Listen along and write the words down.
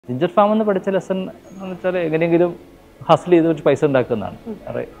Ginger farm എന്ന് പഠിച്ച lesson എന്ന് വെച്ചാൽ എങ്ങനെയെങ്കിലും ഹസിൽ ചെയ്ത് വെച്ച് പൈസ ഉണ്ടാക്കുന്നതാണ്.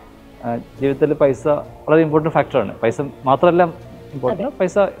 ജീവിതത്തിൽ പൈസ വളരെ ഇമ്പോർട്ടൻറ്റ് ഫാക്ടറാണ്. പൈസ മാത്രമല്ല ഇമ്പോർട്ടൻറ്റ്,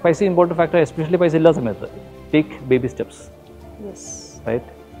 പൈസ ഇമ്പോർട്ടൻറ്റ് ഫാക്ടർ, എസ്പെഷ്യലി പൈസ ഇല്ലാത്ത സമയത്ത്. Take baby steps,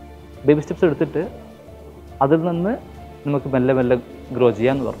 right? Baby steps എടുത്തിട്ട് അതിൽ നിന്ന് നമുക്ക് മെല്ലെ മെല്ലെ ഗ്രോ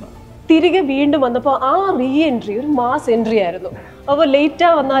ചെയ്യാന്ന് പറഞ്ഞു. തിരികെ വീണ്ടും വന്നപ്പോൾ ആ റീ എൻട്രി ഒരു മാസ് എൻട്രി ആയിരുന്നു. അപ്പോൾ ലേറ്റാ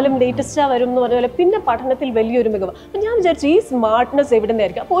വന്നാലും ലേറ്റസ്റ്റാ വരും എന്ന് പറഞ്ഞ പോലെ പിന്നെ പഠനത്തിൽ വലിയൊരു മികവ്. അപ്പം ഞാൻ വിചാരിച്ചു ഈ സ്മാർട്ട്നെസ് എവിടെ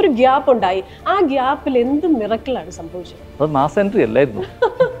നിന്നായിരിക്കും. അപ്പോൾ ഒരു ഗ്യാപ്പ് ഉണ്ടായി. ആ ഗ്യാപ്പിൽ എന്ത് മിറക്കിളാണ് സംഭവിച്ചത്? അത് മാസ് എൻട്രി അല്ലായിരുന്നു,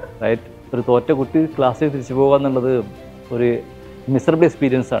 റൈറ്റ്? ഒരു തോറ്റ കുട്ടി ക്ലാസ്സിൽ തിരിച്ചു പോകുക എന്നുള്ളത് ഒരു മിസറബിൾ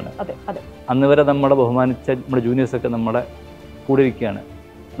എക്സ്പീരിയൻസ് ആണ്. അന്ന് വരെ നമ്മളെ ബഹുമാനിച്ച നമ്മുടെ ജൂനിയേഴ്സൊക്കെ നമ്മുടെ കൂടെ ഇരിക്കുകയാണ്.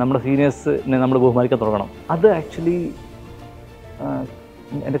 നമ്മുടെ സീനിയേഴ്സിനെ നമ്മൾ ബഹുമാനിക്കാൻ തുടങ്ങണം. അത് ആക്ച്വലി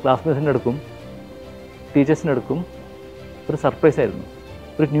എൻ്റെ ക്ലാസ്മേറ്റ്സിൻ്റെ അടുക്കും ടീച്ചേഴ്സിൻ്റെ അടുക്കും ഒരു സർപ്രൈസ് ആയിരുന്നു.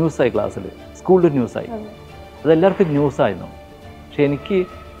 ഒരു ന്യൂസായി, ക്ലാസ്സിൽ സ്കൂളിൽ ന്യൂസായി, അതെല്ലാവർക്കും ന്യൂസായിരുന്നു. പക്ഷേ എനിക്ക്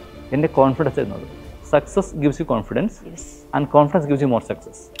എൻ്റെ കോൺഫിഡൻസ് ആയിരുന്നു. Success gives you confidence and confidence gives you more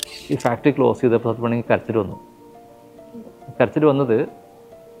success. ഈ ഫാക്ടറി ക്ലോസ് ചെയ്തപ്പോൾ വേണമെങ്കിൽ കരച്ചിൽ വന്നു. കരച്ചിൽ വന്നത്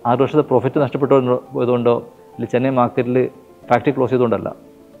 6 വർഷത്തെ പ്രോഫിറ്റ് നഷ്ടപ്പെട്ടതുകൊണ്ടോ അല്ലെങ്കിൽ ചെന്നൈ മാർക്കറ്റിൽ ഫാക്ടറി ക്ലോസ് ചെയ്തുകൊണ്ടല്ല.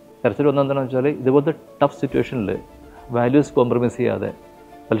 കരച്ചിൽ വന്നത് എന്താണെന്ന് വെച്ചാൽ ഇതുപോലത്തെ ടഫ് സിറ്റുവേഷനിൽ വാല്യൂസ് കോംപ്രമൈസ് ചെയ്യാതെ,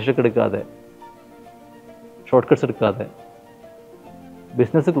 പലിശക്കെടുക്കാതെ, ഷോർട്ട് കട്ട്സ് എടുക്കാതെ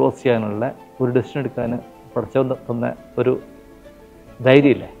ബിസിനസ് ക്ലോസ് ചെയ്യാനുള്ള ഒരു ഡെസിഷൻ എടുക്കാൻ പഠിച്ച തന്ന ഒരു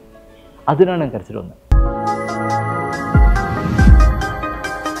ധൈര്യമില്ലേ, അതിനാണ് ഞാൻ കരച്ചിൽ വന്നത്.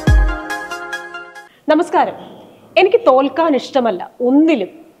 നമസ്കാരം. എനിക്ക് തോൽക്കാൻ ഇഷ്ടമല്ല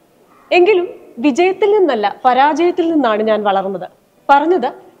ഒന്നിലും. എങ്കിലും വിജയത്തിൽ നിന്നല്ല പരാജയത്തിൽ നിന്നാണ് ഞാൻ വളർന്നത്. പറഞ്ഞത്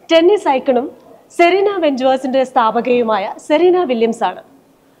ടെന്നീസ് ഐക്കണും സെറീന വെഞ്ചേഴ്സിന്റെ സ്ഥാപകയുമായ സെറീന വില്യംസ് ആണ്.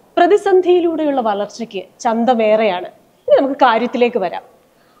 പ്രതിസന്ധിയിലൂടെയുള്ള വളർച്ചയ്ക്ക് ചന്തമേറെയാണ്. ഇനി നമുക്ക് കാര്യത്തിലേക്ക് വരാം.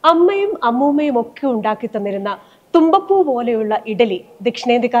 അമ്മയും അമ്മൂമ്മയും ഒക്കെ ഉണ്ടാക്കി തന്നിരുന്ന തുമ്പപ്പൂ പോലെയുള്ള ഇഡലി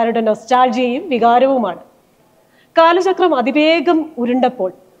ദക്ഷിണേന്ത്യക്കാരുടെ നൊസ്റ്റാൾജിയയും വികാരവുമാണ്. കാലചക്രം അതിവേഗം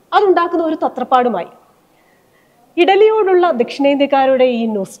ഉരുണ്ടപ്പോൾ അതുണ്ടാക്കുന്ന ഒരു തത്രപ്പാടുമായി. ഇഡലിയോടുള്ള ദക്ഷിണേന്ത്യക്കാരുടെ ഈ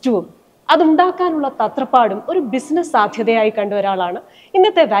നൊസ്റ്റുവും അതുണ്ടാക്കാനുള്ള തത്രപ്പാടും ഒരു ബിസിനസ് സാധ്യതയായി കണ്ട ഒരാളാണ്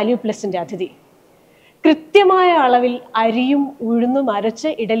ഇന്നത്തെ വാല്യൂ പ്ലസിന്റെ അതിഥി. കൃത്യമായ അളവിൽ അരിയും ഉഴുന്നും അരച്ച്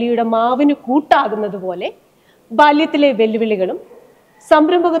ഇഡലിയുടെ മാവിന് കൂട്ടാകുന്നത് പോലെ ബാല്യത്തിലെ വെല്ലുവിളികളും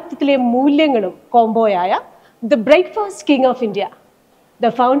സംരംഭകത്വത്തിലെ മൂല്യങ്ങളും കോംബോയായ the breakfast king of India,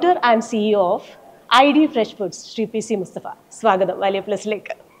 the founder and CEO of ID fresh foods, Shri PC Mustafa. സ്വാഗതം വാല്യൂ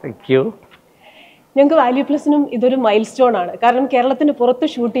പ്ലസിലേക്ക്. Thank you. ഞങ്ങൾക്ക് വാല്യൂ പ്ലസിനും ഇതൊരു മൈൽ സ്റ്റോൺ ആണ്. കാരണം കേരളത്തിന് പുറത്ത്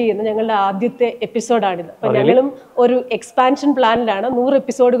ഷൂട്ട് ചെയ്യുന്ന ഞങ്ങളുടെ ആദ്യത്തെ എപ്പിസോഡാണിത്. അപ്പൊ ഞങ്ങളും ഒരു എക്സ്പാൻഷൻ പ്ലാനിലാണ്. 100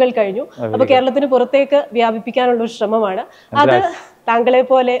 എപ്പിസോഡുകൾ കഴിഞ്ഞു. അപ്പൊ കേരളത്തിന് പുറത്തേക്ക് വ്യാപിപ്പിക്കാനുള്ള ഒരു ശ്രമമാണ്. അത് താങ്കളെ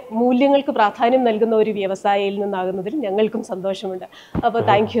പോലെ മൂല്യങ്ങൾക്ക് പ്രാധാന്യം നൽകുന്ന ഒരു വ്യവസായിയിൽ നിന്നാകുന്നതിൽ ഞങ്ങൾക്കും സന്തോഷമുണ്ട്. അപ്പൊ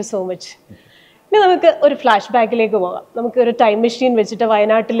താങ്ക് യു സോ മച്ച്. ഇനി നമുക്ക് ഒരു ഫ്ലാഷ് ബാക്കിലേക്ക് പോകാം. നമുക്ക് ഒരു ടൈം മെഷീൻ വെച്ചിട്ട്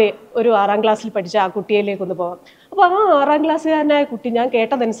വയനാട്ടിലെ ഒരു 6ാം ക്ലാസ്സിൽ പഠിച്ച ആ കുട്ടിയിലേക്ക് ഒന്ന് പോകാം. അപ്പോൾ ആ 6ാം ക്ലാസ്സുകാരനായ കുട്ടി ഞാൻ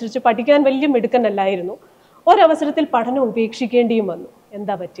കേട്ടതനുസരിച്ച് പഠിക്കാൻ വലിയ മിടുക്കനല്ലായിരുന്നു. ഒരവസരത്തിൽ പഠനം ഉപേക്ഷിക്കേണ്ടിയും വന്നു.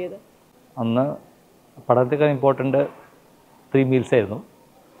 എന്താ പറ്റിയത്? അന്ന് പഠനത്തേക്കാൾ ഇമ്പോർട്ടൻ്റ് 3 മീൽസ് ആയിരുന്നു.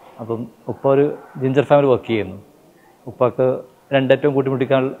 അപ്പം ഉപ്പ ഒരു ജിഞ്ചർ ഫാമിൽ വർക്ക് ചെയ്യുന്നു. ഉപ്പാക്ക് രണ്ടേറ്റവും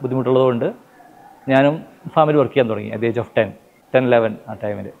കൂട്ടിമുട്ടിക്കാൻ ബുദ്ധിമുട്ടുള്ളതുകൊണ്ട് ഞാനും ഫാമിൽ വർക്ക് ചെയ്യാൻ തുടങ്ങി. അറ്റ് ഏജ് ഓഫ് 10-11 ആ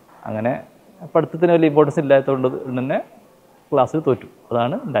ടൈമിൽ. അങ്ങനെ പഠിത്തത്തിന് വലിയ ഇമ്പോർട്ടൻസ് ഇല്ലാത്തതുകൊണ്ട് തന്നെ ക്ലാസ്സിൽ തോറ്റു.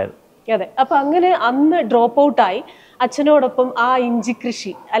 അതാണ് ഉണ്ടായത്. അതെ. അപ്പൊ അങ്ങനെ അന്ന് ഡ്രോപ്പ് ഔട്ടായി അച്ഛനോടൊപ്പം ആ ഇഞ്ചി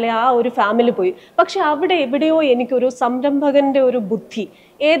കൃഷി അല്ലെ ആ ഒരു ഫാമിലി പോയി. പക്ഷെ അവിടെ എവിടെയോ എനിക്കൊരു സംരംഭകന്റെ ഒരു ബുദ്ധി,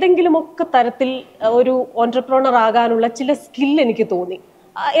 ഏതെങ്കിലുമൊക്കെ തരത്തിൽ ഒരു ഓൺട്രപ്രണർ ആകാനുള്ള ചില സ്കിൽ എനിക്ക് തോന്നി.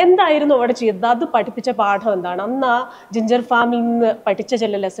 എന്തായിരുന്നു അവിടെ ചെയ്തത്? അത് പഠിപ്പിച്ച പാഠം എന്താണ്? അന്ന് ആ ജിഞ്ചർ ഫാമിൽ നിന്ന് പഠിച്ച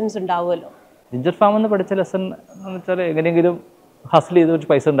ചില ലെസൺസ് ഉണ്ടാവുമല്ലോ. ജിഞ്ചർ ഫാമിൽ നിന്ന് പഠിച്ച ലെസൺ എന്ന് വെച്ചാൽ എങ്ങനെയെങ്കിലും ഹസിൽ ചെയ്ത് വെച്ച്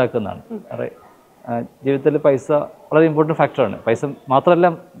പൈസ ഉണ്ടാക്കുന്നതാണ്. ജീവിതത്തിൽ പൈസ വളരെ ഇമ്പോർട്ടൻറ്റ് ഫാക്ടറാണ്. പൈസ മാത്രമല്ല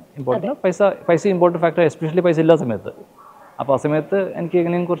ഇമ്പോർട്ടൻറ്റ്, പൈസ ഇമ്പോർട്ടൻറ്റ് ഫാക്ടർ, എസ്പെഷ്യലി പൈസ ഇല്ലാത്ത സമയത്ത്. അപ്പോൾ ആ സമയത്ത് എനിക്ക്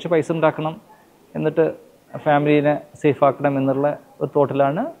എങ്ങനെയും കുറച്ച് പൈസ ഉണ്ടാക്കണം, എന്നിട്ട് ഫാമിലീനെ സേഫ് ആക്കണം എന്നുള്ള ഒരു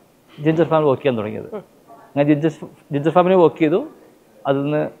തോട്ടിലാണ് ജിഞ്ചർ ഫാമിൽ വർക്ക് ചെയ്യാൻ തുടങ്ങിയത്. ഞാൻ ജിഞ്ചർ ഫാമിൽ വർക്ക് ചെയ്തു. അതിൽ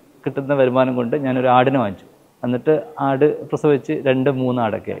നിന്ന് കിട്ടുന്ന വരുമാനം കൊണ്ട് ഞാനൊരു ആടിനെ വാങ്ങിച്ചു. എന്നിട്ട് ആട് പ്രസവിച്ച് 2-3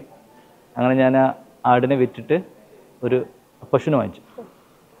 ആടൊക്കെ ആയി. അങ്ങനെ ഞാൻ ആ ആടിനെ വിറ്റിട്ട് ഒരു പശുവിനെ വാങ്ങിച്ചു.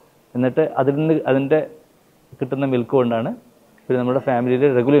 എന്നിട്ട് അതിൻ്റെ കിട്ടുന്ന മിൽക്ക് കൊണ്ടാണ് പിന്നെ നമ്മുടെ ഫാമിലിയിൽ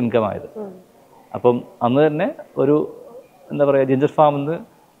റെഗുലർ ഇൻകം ആയത്. അപ്പം അന്ന് തന്നെ ഒരു എന്താ പറയുക, ജിഞ്ചർ ഫാമിൽ നിന്ന്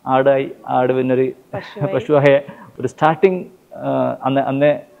ആട് പിന്നൊരു പശുവായ ഒരു സ്റ്റാർട്ടിങ്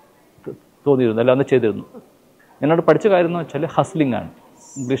അന്നേ തോന്നിയിരുന്നു, അല്ല അന്ന് ചെയ്തിരുന്നു. എന്നോട് പഠിച്ച കാര്യം എന്ന് വെച്ചാൽ ഹസ്ലിംഗ് ആണ്.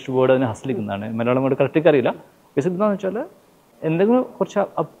 ഇംഗ്ലീഷ് വേർഡ് അതിന് ഹസ്ലിംഗ് എന്നാണ്. മലയാളം കൊണ്ട് കറക്റ്റ് അറിയില്ല. ബേസിക് എന്താണെന്ന് വെച്ചാൽ എന്തെങ്കിലും കുറച്ച്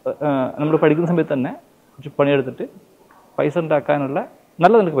നമ്മൾ പഠിക്കുന്ന സമയത്ത് തന്നെ കുറച്ച് പണിയെടുത്തിട്ട് പൈസ ഉണ്ടാക്കാനുള്ള,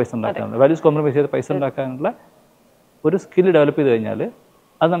 നല്ല നിനക്ക് പൈസ ഉണ്ടാക്കാനുള്ള, വാല്യൂസ് കോംപ്രമൈസ് ചെയ്ത് പൈസ ഉണ്ടാക്കാനുള്ള ഒരു സ്കില്ല് ഡെവലപ്പ് ചെയ്ത് കഴിഞ്ഞാൽ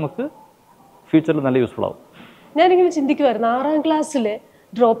അത് നമുക്ക് ഫ്യൂച്ചറിൽ നല്ല യൂസ്ഫുൾ ആവും. ഞാനിങ്ങനെ ചിന്തിക്കുമായിരുന്നു, 6ാം ക്ലാസ്സിൽ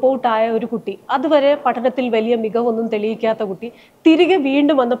ഡ്രോപ്പ് ഔട്ട് ആയ ഒരു കുട്ടി, അതുവരെ പഠനത്തിൽ വലിയ മികവൊന്നും തെളിയിക്കാത്ത കുട്ടി, തിരികെ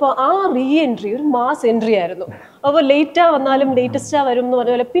വീണ്ടും വന്നപ്പോൾ ആ റീ എൻട്രി ഒരു മാസ് എൻട്രി ആയിരുന്നു. അപ്പോൾ ലേറ്റാ വന്നാലും ലേറ്റസ്റ്റാ വരും എന്ന്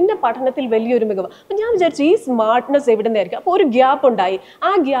പറഞ്ഞ പോലെ പിന്നെ പഠനത്തിൽ വലിയൊരു മികവ്. അപ്പം ഞാൻ വിചാരിച്ചു ഈ സ്മാർട്ട്നെസ് എവിടെ നിന്നായിരിക്കും. അപ്പോൾ ഒരു ഗ്യാപ്പ് ഉണ്ടായി.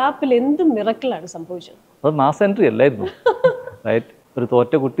 ആ ഗ്യാപ്പിൽ എന്ത് മിറക്കിളാണ് സംഭവിച്ചത്? അത് മാസ് എൻട്രി അല്ലായിരുന്നു. റൈറ്റ്, ഒരു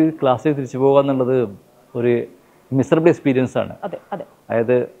തോറ്റ കുട്ടി ക്ലാസ്സിൽ തിരിച്ചു പോകുക എന്നുള്ളത് ഒരു മിസറബിൾ എക്സ്പീരിയൻസ് ആണ്.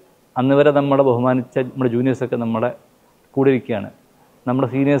 അതായത് അന്ന് വരെ നമ്മളെ ബഹുമാനിച്ച നമ്മുടെ ജൂനിയേഴ്സൊക്കെ നമ്മുടെ കൂടെ ഇരിക്കുകയാണ്. നമ്മുടെ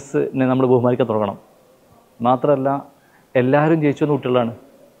സീനിയേഴ്സിനെ നമ്മൾ ബഹുമാനിക്കാൻ തുടങ്ങണം. മാത്രമല്ല എല്ലാവരും ജയിച്ചു വന്ന കുട്ടികളാണ്,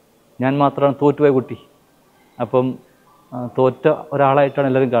 ഞാൻ മാത്രമാണ് തോറ്റുപോയ കുട്ടി. അപ്പം തോറ്റ ഒരാളായിട്ടാണ്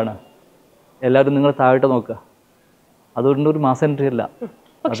എല്ലാവരും കാണുക. എല്ലാവരും നിങ്ങൾ താഴോട്ട് നോക്കുക. അതുകൊണ്ട് ഒരു മാസ് എൻട്രി അല്ല.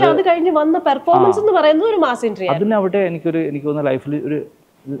 പക്ഷെ അത് കഴിഞ്ഞ് വന്ന പെർഫോമൻസ് എന്ന് പറയുന്നത് ഒരു മാസ് എൻട്രി. അതിനവിടെ എനിക്ക് തോന്നുന്ന ലൈഫിൽ ഒരു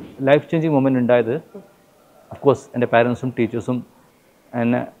ലൈഫ് ചേഞ്ചിങ് മൊമെന്റ് ഉണ്ടായത് അഫ്കോഴ്സ് എൻ്റെ പാരൻസും ടീച്ചേഴ്സും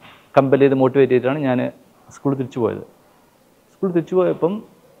എന്നെ കമ്പൽ ചെയ്ത് മോട്ടിവേറ്റ് ചെയ്തിട്ടാണ് ഞാൻ സ്കൂളിൽ തിരിച്ചു പോയത്. സ്കൂളിൽ തിരിച്ചു പോയപ്പം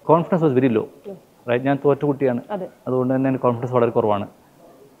confidence was very low. Right, ഞാൻ തോറ്റ കുട്ടിയാണ്, അതുകൊണ്ട് തന്നെ എൻ്റെ കോൺഫിഡൻസ് വളരെ കുറവാണ്.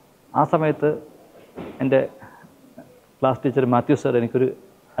 ആ സമയത്ത് എൻ്റെ ക്ലാസ് ടീച്ചർ മാത്യു സാർ എനിക്കൊരു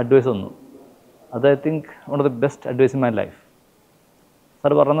അഡ്വൈസ് തന്നു. അത് I think one of the best advice in my life.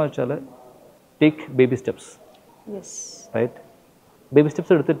 Sir പറഞ്ഞതെന്ന് വെച്ചാൽ take baby steps. Right, baby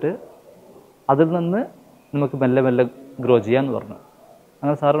steps എടുത്തിട്ട് അതിൽ നിന്ന് നമുക്ക് മെല്ലെ മെല്ലെ ഗ്രോ ചെയ്യാമെന്ന് പറഞ്ഞു.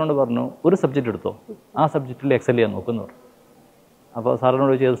 അങ്ങനെ സാറിനോട് പറഞ്ഞു, ഒരു സബ്ജക്റ്റ് എടുത്തോ, ആ സബ്ജക്റ്റിൽ എക്സൽ ചെയ്യാൻ നോക്കുമെന്ന് പറഞ്ഞു. അപ്പോൾ സാറിനോട്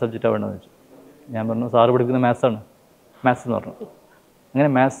ചോദിച്ചു ഏത് സബ്ജക്റ്റാണ് വേണ്ടതെന്ന് വെച്ചു. ഞാൻ പറഞ്ഞു സാറ് പഠിക്കുന്ന മാത്സ് എന്ന് പറഞ്ഞു. അങ്ങനെ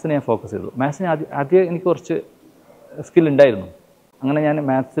മാത്സിന് ഞാൻ ഫോക്കസ് ചെയ്തു. മാത്സിന് ആദ്യം എനിക്ക് കുറച്ച് സ്കിൽ ഉണ്ടായിരുന്നു. അങ്ങനെ ഞാൻ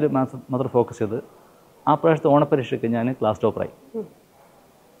മാത്സ് മാത്രം ഫോക്കസ് ചെയ്ത് ആ പ്രാവശ്യത്തെ ഓണപ്പരീക്ഷയ്ക്ക് ഞാൻ ക്ലാസ് ടോപ്പറായി.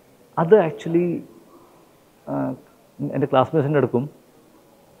 അത് ആക്ച്വലി എൻ്റെ ക്ലാസ്മേറ്റ്സിൻ്റെ അടുക്കും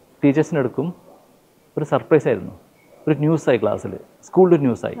ടീച്ചേഴ്സിൻ്റെ അടുക്കും ഒരു സർപ്രൈസ് ആയിരുന്നു. ഒരു ന്യൂസായി, ക്ലാസ്സിൽ സ്കൂളിലൊരു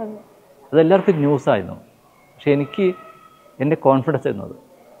ന്യൂസായി. അതെല്ലാവർക്കും ന്യൂസായിരുന്നു. പക്ഷേ എനിക്ക് എൻ്റെ കോൺഫിഡൻസ് ആയിരുന്നത്.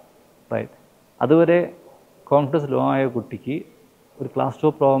 റൈറ്റ്, അതുവരെ കോൺഫിഡൻസ് ലോ ആയ കുട്ടിക്ക് ഒരു ക്ലാസ്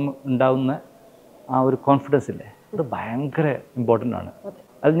ടോപ്പ് പ്രോബ്ലം ഉണ്ടാകുന്ന ആ ഒരു കോൺഫിഡൻസ് ഇല്ലേ, അത് ഭയങ്കര ഇമ്പോർട്ടൻ്റ് ആണ്.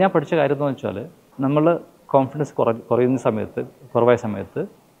 അത് ഞാൻ പഠിച്ച കാര്യം എന്ന് വെച്ചാൽ, നമ്മൾ കോൺഫിഡൻസ് കുറവായ സമയത്ത്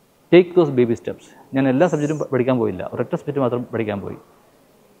ടേക്ക് ദോസ് ബേബി സ്റ്റെപ്സ്. ഞാൻ എല്ലാ സബ്ജക്റ്റും പഠിക്കാൻ പോയില്ല, ഒരൊറ്റ സബ്ജക്റ്റ് മാത്രം പഠിക്കാൻ പോയി.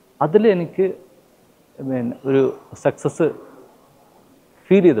 അതിൽ എനിക്ക് ഒരു സക്സസ്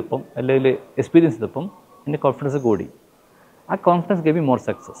ഫീൽ ചെയ്തപ്പം, അല്ലെങ്കിൽ എക്സ്പീരിയൻസ് ചെയ്തപ്പം എൻ്റെ കോൺഫിഡൻസ് കൂടി. ആ കോൺഫിഡൻസ് ഗേവ് മി മോർ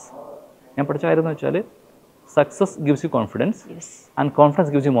സക്സസ്. ഞാൻ പഠിച്ച കാര്യം എന്ന് വെച്ചാൽ, success gives you confidence and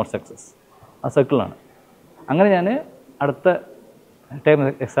confidence gives you more success. ആ സർക്കിളാണ്. അങ്ങനെ ഞാൻ അടുത്ത ടൈം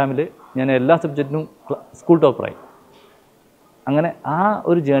എക്സാമിൽ ഞാൻ എല്ലാ സബ്ജക്റ്റിനും സ്കൂൾ ടോപ്പറായി. അങ്ങനെ ആ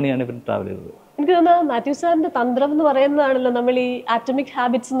ഒരു ജേണിയാണ് ഇവർ ട്രാവൽ ചെയ്തത്. എനിക്ക് തോന്നുന്നു മാത്യു സാറിന്റെ തന്ത്രം എന്ന് പറയുന്നതാണല്ലോ നമ്മൾ ഈ ആറ്റമിക്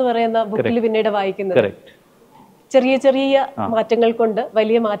ഹാബിറ്റ്സ് എന്ന് പറയുന്ന ബുക്കിൽ പിന്നീട് വായിക്കുന്നത്. ചെറിയ ചെറിയ മാറ്റങ്ങൾ കൊണ്ട്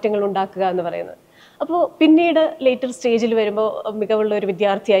വലിയ മാറ്റങ്ങൾ ഉണ്ടാക്കുക എന്ന് പറയുന്നത്. അപ്പോൾ പിന്നീട് ലേറ്റർ സ്റ്റേജിൽ വരുമ്പോൾ മികവുള്ള ഒരു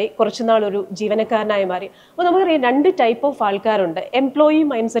വിദ്യാർത്ഥിയായി കുറച്ചുനാൾ ഒരു ജീവനക്കാരനായി മാറി. അപ്പോൾ നമുക്കറിയാം 2 ടൈപ്പ് ഓഫ് ആൾക്കാരുണ്ട്, എംപ്ലോയി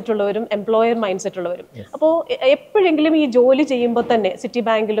മൈൻഡ് സെറ്റ് ഉള്ളവരും എംപ്ലോയർ മൈൻഡ് സെറ്റ് ഉള്ളവരും. അപ്പോൾ എപ്പോഴെങ്കിലും ഈ ജോലി ചെയ്യുമ്പോൾ തന്നെ സിറ്റി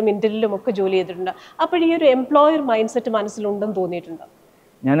ബാങ്കിലും ഇന്റലിലും ഒക്കെ ജോലി ചെയ്തിട്ടുണ്ട്. അപ്പോൾ ഈ ഒരു എംപ്ലോയർ മൈൻഡ് സെറ്റ് മനസ്സിലുണ്ടെന്ന് തോന്നിയിട്ടുണ്ടോ?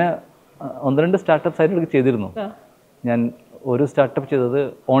 ഞാൻ 1-2 സ്റ്റാർട്ടപ്പ് സൈറ്റുകൾ ചെയ്തിരുന്നു. ഞാൻ ഒരു സ്റ്റാർട്ടപ്പ് ചെയ്തത്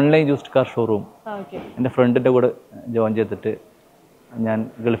ഓൺലൈൻ യൂസ്ഡ് കാർ ഷോറൂം. എൻ്റെ ഫ്രണ്ടിൻ്റെ കൂടെ ജോയിൻ ചെയ്തിട്ട് ഞാൻ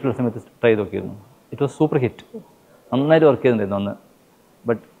ഗൾഫിലുള്ള സമയത്ത് ട്രൈ ചെയ്ത് നോക്കിയിരുന്നു. It was super hit. നന്നായിട്ട് വർക്ക് ചെയ്തിട്ടുണ്ടായിരുന്നു അന്ന്.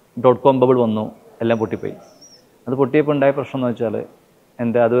 ബട്ട് .com ബബിൾ വന്നു, എല്ലാം പൊട്ടിപ്പോയി. അത് പൊട്ടിയപ്പോൾ ഉണ്ടായ പ്രശ്നം എന്ന് വെച്ചാൽ,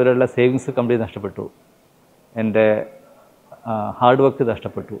 എൻ്റെ അതുവരെയുള്ള സേവിങ്സ് കംപ്ലീറ്റ് നഷ്ടപ്പെട്ടു, എൻ്റെ ഹാർഡ് വർക്ക്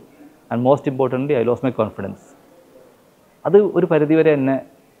നഷ്ടപ്പെട്ടു, and most importantly I lose my confidence. അത് ഒരു പരിധിവരെ എന്നെ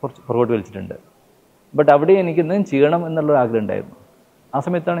കുറച്ച് പുറകോട്ട് വലിച്ചിട്ടുണ്ട്. ബട്ട് അവിടെ എനിക്ക് എന്തെങ്കിലും ചെയ്യണം എന്നുള്ളൊരു ആഗ്രഹം ഉണ്ടായിരുന്നു. ആ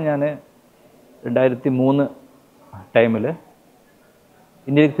സമയത്താണ് ഞാൻ 2003 ടൈമിൽ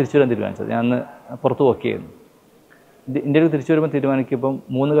ഇന്ത്യയിലേക്ക് തിരിച്ചു വരാൻ തീരുമാനിച്ചത്. ഞാൻ അന്ന് പുറത്ത് വർക്ക് ചെയ്യുന്നു. ഇന്ത്യയിലേക്ക് തിരിച്ചു വരുമ്പോൾ തീരുമാനിക്കുമ്പം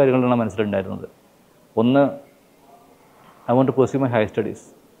 3 കാര്യങ്ങളാണ് മനസ്സിലുണ്ടായിരുന്നത്. ഒന്ന്, I want to pursue my higher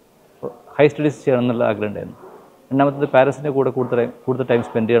studies ചെയ്യണം എന്നുള്ള ആഗ്രഹം ഉണ്ടായിരുന്നു. രണ്ടാമത്തത് പാരൻസിൻ്റെ കൂടെ കൂടുതൽ ടൈം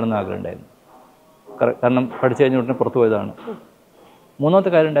സ്പെൻഡ് ചെയ്യണമെന്ന് ആഗ്രഹം ഉണ്ടായിരുന്നു. കാരണം പഠിച്ചു കഴിഞ്ഞ ഉടനെ പുറത്ത് പോയതാണ്. മൂന്നാമത്തെ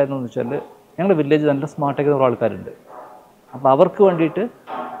കാര്യം ഉണ്ടായിരുന്നതെന്ന് വെച്ചാൽ, ഞങ്ങളുടെ വില്ലേജ് നല്ല സ്മാർട്ടാക്കുന്ന കുറേ ആൾക്കാരുണ്ട്. അപ്പോൾ അവർക്ക് വേണ്ടിയിട്ട്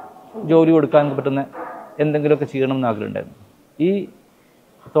ജോലി കൊടുക്കാൻ പറ്റുന്ന എന്തെങ്കിലുമൊക്കെ ചെയ്യണം എന്ന് ആഗ്രഹം ഉണ്ടായിരുന്നു. ഈ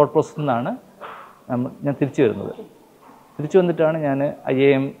തോട്ട് പ്രോസസ്സിൽ നിന്നാണ് ഞാൻ തിരിച്ചു വരുന്നത്. തിരിച്ചു വന്നിട്ടാണ് ഞാൻ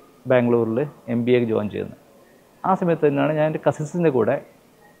IIM ബാംഗ്ലൂരിൽ MBA ജോയിൻ ചെയ്യുന്നത്. ആ സമയത്ത് തന്നെയാണ് ഞാൻ എൻ്റെ കസിൻസിൻ്റെ കൂടെ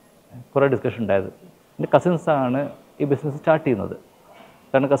കുറേ ഡിസ്കഷൻ ഉണ്ടായത്. എൻ്റെ കസിൻസാണ് ഈ ബിസിനസ് സ്റ്റാർട്ട് ചെയ്യുന്നത്.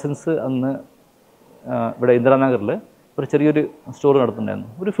 കാരണം കസിൻസ് അന്ന് ഇവിടെ ഇന്ദിരാനഗറിൽ ഒരു ചെറിയൊരു സ്റ്റോർ നടത്തുന്നുണ്ടായിരുന്നു.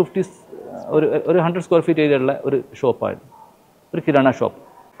 ഒരു 100 സ്ക്വയർ ഫീറ്റ് ഏരിയയുള്ള ഒരു ഷോപ്പായിരുന്നു, ഒരു കിരാണ ഷോപ്പ്.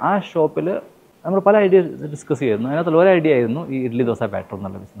 ആ ഷോപ്പിൽ നമ്മൾ പല ഐഡിയ ഡിസ്കസ് ചെയ്യുന്നു. അതിനകത്തുള്ള ഒരു ഐഡിയ ആയിരുന്നു ഈ ഇഡ്ഡലി ദോശ ബാറ്റർ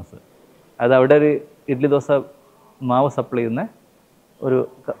എന്നുള്ള ബിസിനസ്. അത് അവിടെ ഒരു ഇഡ്ഡലി ദോശ മാവ് സപ്ലൈ ചെയ്യുന്ന ഒരു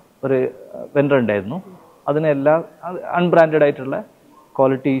വെൻഡർ ഉണ്ടായിരുന്നു. അതിനെല്ലാം അൺബ്രാൻഡഡ് ആയിട്ടുള്ള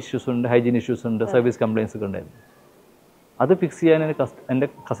ക്വാളിറ്റി ഇഷ്യൂസ് ഉണ്ട്, ഹൈജീൻ ഇഷ്യൂസ് ഉണ്ട്, സർവീസ് കംപ്ലയിൻസ് ഒക്കെ ഉണ്ടായിരുന്നു. അത് ഫിക്സ് ചെയ്യാൻ എൻ്റെ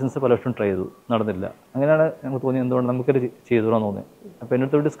കസിൻസ് പലവട്ടം ട്രൈ ചെയ്തു, നടന്നില്ല. അങ്ങനെയാണ് നമുക്ക് തോന്നി എന്തുകൊണ്ട് നമുക്കത് ചെയ്തോളാന്ന് തോന്നി. അപ്പോൾ എൻ്റെ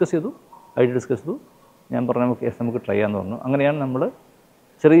അടുത്ത് ഡിസ്കസ് ചെയ്തു, ഐഡിയ ഡിസ്കസ് ചെയ്തു. ഞാൻ പറഞ്ഞു നമുക്ക് ട്രൈ ചെയ്യാമെന്ന് പറഞ്ഞു. അങ്ങനെയാണ് നമ്മൾ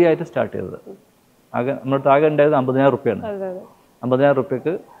ചെറിയതായിട്ട് സ്റ്റാർട്ട് ചെയ്തത്. ആകെ ഉണ്ടായത് 50,000 റുപ്യാണ്. 50,000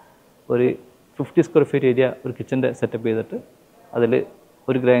 റുപ്യക്ക് ഒരു 50 സ്ക്വയർ ഫീറ്റ് ഏരിയ ഒരു കിച്ചൻ്റെ സെറ്റപ്പ് ചെയ്തിട്ട് അതിൽ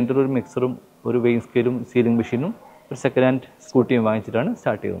ഒരു ഗ്രൈൻഡറും ഒരു മിക്സറും ഒരു വെയിങ് സ്കെയിലും സീലിംഗ് മെഷീനും ഒരു സെക്കൻഡ് ഹാൻഡ് സ്കൂട്ടിയും വാങ്ങിച്ചിട്ടാണ്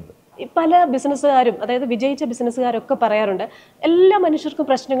സ്റ്റാർട്ട് ചെയ്യുന്നത്. പല ബിസിനസ്സുകാരും, അതായത് വിജയിച്ച ബിസിനസ്സുകാരൊക്കെ പറയാറുണ്ട്, എല്ലാ മനുഷ്യർക്കും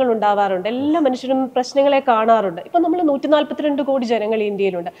പ്രശ്നങ്ങൾ ഉണ്ടാവാറുണ്ട്, എല്ലാ മനുഷ്യരും പ്രശ്നങ്ങളെ കാണാറുണ്ട്. ഇപ്പം നമ്മൾ 142 കോടി ജനങ്ങൾ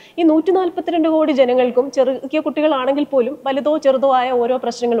ഇന്ത്യയിലുണ്ട്. ഈ 142 കോടി ജനങ്ങൾക്കും ചെറിയ കുട്ടികളാണെങ്കിൽ പോലും വലുതോ ചെറുതോ ആയ ഓരോ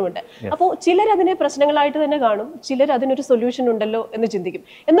പ്രശ്നങ്ങളുമുണ്ട്. അപ്പോൾ ചിലരതിനെ പ്രശ്നങ്ങളായിട്ട് തന്നെ കാണും, ചിലർ അതിനൊരു സൊല്യൂഷൻ ഉണ്ടല്ലോ എന്ന് ചിന്തിക്കും.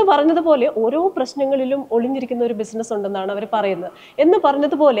 എന്ന് പറഞ്ഞതുപോലെ ഓരോ പ്രശ്നങ്ങളിലും ഒളിഞ്ഞിരിക്കുന്ന ഒരു ബിസിനസ് ഉണ്ടെന്നാണ് അവർ പറയുന്നത്. എന്ന്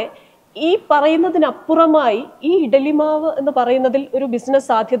പറഞ്ഞതുപോലെ ഈ പറയുന്നതിനപ്പുറമായി ഈ ഇഡലിമാവ് എന്ന് പറയുന്നതിൽ ഒരു ബിസിനസ്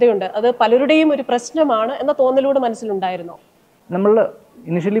സാധ്യതയുണ്ട്. അത് പലരുടെയും ഒരു പ്രശ്നമാണ് എന്ന തോന്നലൂടെ മനസ്സിലുണ്ടായിരുന്നോ? നമ്മൾ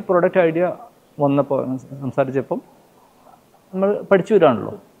ഇനിഷ്യലി പ്രോഡക്റ്റ് ഐഡിയ വന്നപ്പോൾ സംസാരിച്ചപ്പം നമ്മൾ പഠിച്ചു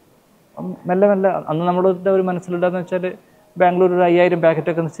വരാണല്ലോ. മെല്ലെ മെല്ലെ അന്ന് നമ്മളുടെ ഒരു മനസ്സിലുണ്ടാന്ന് വെച്ചാൽ ബാംഗ്ലൂർ ഒരു 5000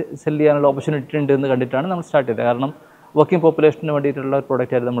 പാക്കറ്റൊക്കെ സെല് ചെയ്യാനുള്ള ഓപ്പർച്യൂണിറ്റി ഉണ്ട് എന്ന് കണ്ടിട്ടാണ് നമ്മൾ സ്റ്റാർട്ട് ചെയ്തത്. കാരണം വർക്കിംഗ് പോപ്പുലേഷന് വേണ്ടിയിട്ടുള്ള ഒരു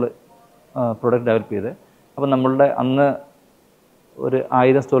പ്രോഡക്റ്റായിരുന്നു നമ്മൾ പ്രോഡക്റ്റ് ഡെവലപ്പ് ചെയ്തത്. അപ്പം നമ്മളുടെ അന്ന് ഒരു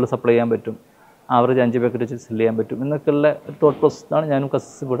 1000 സ്റ്റോൾ സപ്ലൈ ചെയ്യാൻ പറ്റും, ആവറേജ് 5 പാക്കറ്റ് വെച്ച് സെല് ചെയ്യാൻ പറ്റും എന്നൊക്കെയുള്ള ഒരു തോട്ട് പ്രോസസ്സാണ് ഞാനും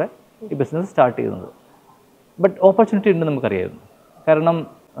കസിൻസും കൂടെ ഈ ബിസിനസ് സ്റ്റാർട്ട് ചെയ്യുന്നത്. ബട്ട് ഓപ്പർച്യൂണിറ്റി ഉണ്ടെന്ന് നമുക്കറിയായിരുന്നു. കാരണം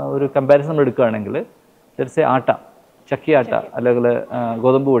ഒരു കമ്പാരിസൺ നമ്മൾ എടുക്കുകയാണെങ്കിൽ തീർച്ചയായും ആട്ട, ചക്കി ആട്ട അല്ലെങ്കിൽ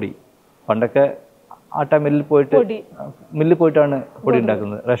ഗോതമ്പ് പൊടി, പണ്ടൊക്കെ ആട്ട മില്ലിൽ പോയിട്ടാണ് പൊടി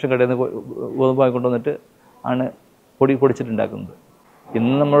ഉണ്ടാക്കുന്നത്. റേഷൻ കടയിൽ നിന്ന് ഗോതമ്പ് വാങ്ങിക്കൊണ്ടുവന്നിട്ട് ആണ് പൊടി പൊടിച്ചിട്ടുണ്ടാക്കുന്നത്.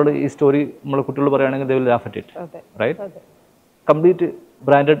 ഇന്ന് നമ്മളോട് ഈ സ്റ്റോറി നമ്മൾ കുട്ടികൾ പറയുകയാണെങ്കിൽ they will laugh at it, right? Complete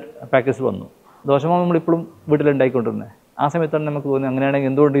branded package വന്നു. ദോശമാവ് നമ്മളിപ്പോഴും വീട്ടിലുണ്ടായിക്കൊണ്ടിരുന്നത്. ആ സമയത്താണ് നമുക്ക് തോന്നി അങ്ങനെയാണെങ്കിൽ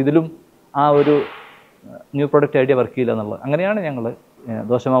എന്തുകൊണ്ട് ഇതിലും ആ ഒരു ന്യൂ പ്രൊഡക്റ്റ് ഐഡിയ വർക്ക് ചെയ്യില്ല എന്നുള്ളത്. അങ്ങനെയാണ് ഞങ്ങൾ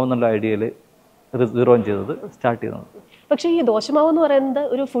ദോശമാവ് എന്നുള്ള ഐഡിയയിൽ റീറോൺ ചെയ്തത്, സ്റ്റാർട്ട് ചെയ്തത്. പക്ഷേ ഈ ദോശമാവ് എന്ന് പറയുന്നത്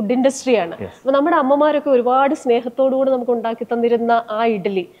ഒരു ഫുഡ് ഇൻഡസ്ട്രിയാണ്. അപ്പോൾ നമ്മുടെ അമ്മമാരൊക്കെ ഒരുപാട് സ്നേഹത്തോടുകൂടി നമുക്ക് ഉണ്ടാക്കി തന്നിരുന്ന ആ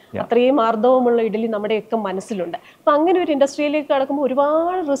ഇഡ്ഡലി, അത്രയും ആർദ്രവുമുള്ള ഇഡ്ഡലി നമ്മുടെയൊക്കെ മനസ്സിലുണ്ട്. അപ്പം അങ്ങനെ ഒരു ഇൻഡസ്ട്രിയിലേക്ക് കടക്കുമ്പോൾ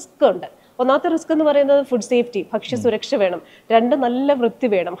ഒരുപാട് റിസ്ക് ഉണ്ട്. ഒന്നാമത്തെ റിസ്ക് എന്ന് പറയുന്നത് ഫുഡ് സേഫ്റ്റി, ഭക്ഷ്യ സുരക്ഷ വേണം. 2 നല്ല വൃത്തി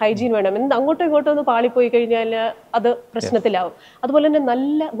വേണം, ഹൈജീൻ വേണം. അങ്ങോട്ടും ഇങ്ങോട്ടും ഒന്ന് പാളിപ്പോയി കഴിഞ്ഞാൽ അത് പ്രശ്നത്തിലാവും. അതുപോലെ തന്നെ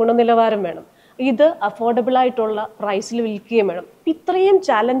നല്ല ഗുണനിലവാരം വേണം. ഇത് അഫോർഡബിൾ ആയിട്ടുള്ള പ്രൈസിൽ വിൽക്കുകയും വേണം. ഇത്രയും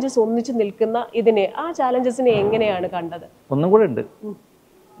ചാലഞ്ചസ് ഒന്നിച്ച് നിൽക്കുന്ന ആ ചാലഞ്ചസിനെ എങ്ങനെയാണ് കണ്ടത്? ഒന്നും കൂടെ ഉണ്ട്,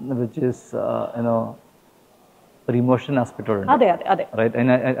 ഒരു ഇമോഷൻ ആസ്പെക്റ്റോടെ.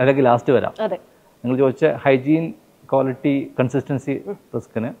 അല്ലെങ്കിൽ ലാസ്റ്റ് വരാം. നിങ്ങൾ ചോദിച്ച ഹൈജീൻ, ക്വാളിറ്റി, കൺസിസ്റ്റൻസി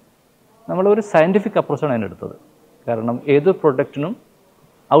റിസ്കിന് നമ്മളൊരു സയൻറ്റിഫിക് അപ്രോച്ചാണ് അതിനെടുത്തത്. കാരണം ഏത് പ്രൊഡക്റ്റിനും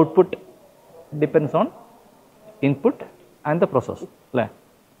output depends on input and the process, അല്ലേ?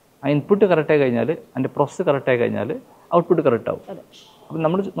 ആ ഇൻപുട്ട് കറക്റ്റായി കഴിഞ്ഞാൽ, അതിൻ്റെ പ്രോസസ്സ് കറക്റ്റായി കഴിഞ്ഞാൽ ഔട്ട്പുട്ട് കറക്റ്റ് ആവും. അപ്പം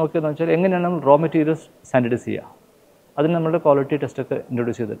നമ്മൾ നോക്കിയതെന്ന് വെച്ചാൽ എങ്ങനെയാണ് നമ്മൾ റോ മെറ്റീരിയൽസ് സ്റ്റാൻഡർഡൈസ് ചെയ്യുക. അതിന് നമ്മളുടെ ക്വാളിറ്റി ടെസ്റ്റൊക്കെ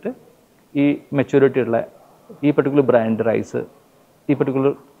ഇൻട്രൊഡ്യൂസ് ചെയ്തിട്ട് ഈ മെച്യൂരിറ്റി ഉള്ള ഈ പെർട്ടിക്കുലർ ബ്രാൻഡ് റൈസ്, ഈ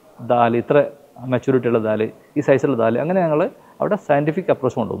പെർട്ടിക്കുലർ ദാൽ, ഇത്ര മെച്യൂരിറ്റി ഉള്ള ദാൽ, ഈ സൈസുള്ള ദാൽ, അങ്ങനെ ഞങ്ങൾ അവിടെ സയൻറ്റിഫിക്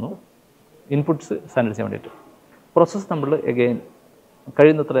അപ്രോച്ച് കൊണ്ടുവന്നു ഇൻപുട്ട്സ് സ്റ്റാൻഡർഡൈസ് ചെയ്യാൻ വേണ്ടിയിട്ട്. പ്രോസസ്സ് നമ്മൾ എഗെയിൻ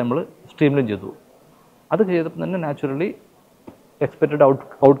കഴിയുന്നത്ര നമ്മൾ സ്ട്രീംലൈൻ ചെയ്തു. അത് ചെയ്തപ്പോൾ തന്നെ naturally expected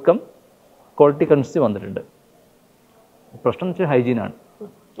outcome, quality consistency വന്നിട്ടുണ്ട്. പ്രശ്നം എന്ന് വെച്ചാൽ ഹൈജീനാണ്.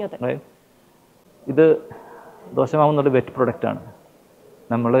 ഇത് ദോശമാവ് എന്നുള്ള വെറ്റ് പ്രൊഡക്റ്റാണ്.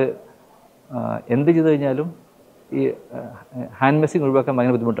 നമ്മൾ എന്ത് ചെയ്ത് കഴിഞ്ഞാലും ഈ ഹാൻഡ് മെസ്സിങ് ഒഴിവാക്കാൻ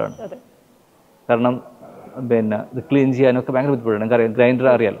ഭയങ്കര ബുദ്ധിമുട്ടാണ്. കാരണം ഇത് ക്ലീൻ ചെയ്യാനൊക്കെ ഭയങ്കര ബുദ്ധിമുട്ടാണ്. നമുക്കറിയാം, ഗ്രൈൻഡർ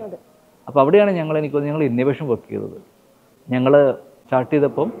അറിയാലോ. അപ്പോൾ അവിടെയാണ് ഞങ്ങൾ ഇന്നോവേഷൻ വർക്ക് ചെയ്തത്. ഞങ്ങൾ സ്റ്റാർട്ട്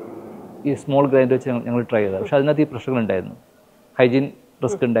ചെയ്തപ്പം ഈ സ്മോൾ ഗ്രൈൻഡർ വെച്ച് ഞങ്ങൾ ട്രൈ ചെയ്തത്. പക്ഷേ അതിനകത്ത് ഈ പ്രശ്നങ്ങളുണ്ടായിരുന്നു. ഹൈജീൻ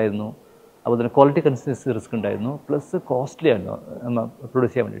റിസ്ക് ഉണ്ടായിരുന്നു, അതുപോലെ തന്നെ ക്വാളിറ്റി കൺസിസ്റ്റൻസി റിസ്ക് ഉണ്ടായിരുന്നു, പ്ലസ് കോസ്റ്റ്ലി ആയിരുന്നു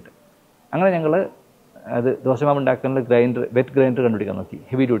പ്രൊഡ്യൂസ് ചെയ്യാൻ വേണ്ടിയിട്ട്. അങ്ങനെ ഞങ്ങൾ അത് ദോശമാവ് ഉണ്ടാക്കാനുള്ള വെറ്റ് ഗ്രൈൻഡർ കണ്ടുപിടിക്കാൻ നോക്കി.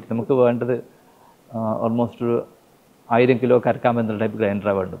 ഹെവി ഡ്യൂട്ടി, നമുക്ക് വേണ്ടത് ഓൾമോസ്റ്റ് ഒരു 1000 കിലോ കരക്കാമെന്നുള്ള ടൈപ്പ്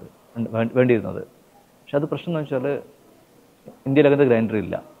ഗ്രൈൻഡറാണ് വേണ്ടിയിരുന്നത്. പക്ഷെ അത് പ്രശ്നം എന്ന് വെച്ചാൽ ഇന്ത്യയിൽ അങ്ങനത്തെ ഗ്രൈൻഡർ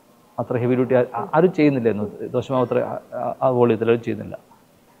ഇല്ല, അത്ര ഹെവി ഡ്യൂട്ടി ആരും ചെയ്യുന്നില്ലായിരുന്നു. ദോശമാവ് അത്ര ആ വോളിയത്തിൽ ചെയ്യുന്നില്ല.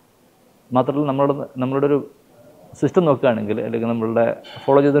 മാത്രമല്ല നമ്മളുടെ ഒരു സിസ്റ്റം നോക്കുകയാണെങ്കിൽ, അല്ലെങ്കിൽ നമ്മളുടെ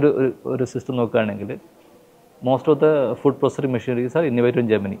ഫോളോ ചെയ്തൊരു സിസ്റ്റം നോക്കുകയാണെങ്കിൽ, most of the food processing machineries R innovated in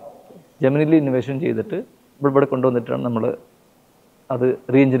ജർമ്മനിയിൽ ഇന്നോവേഷൻ ചെയ്തിട്ട് ഇവിടെ കൊണ്ടുവന്നിട്ടാണ് നമ്മൾ അത്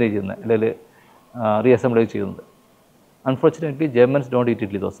റീഎഞ്ചിനീയർ ചെയ്യുന്നത്, അല്ലെങ്കിൽ റീഅസംബിൾ ചെയ്യുന്നത്. Unfortunately Germans don't eat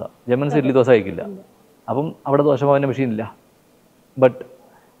idli dosa. Germans idli dosa കഴിക്കില്ല. അപ്പം അവിടെ ദോശമാവിൻ്റെ മെഷീനില്ല. ബട്ട്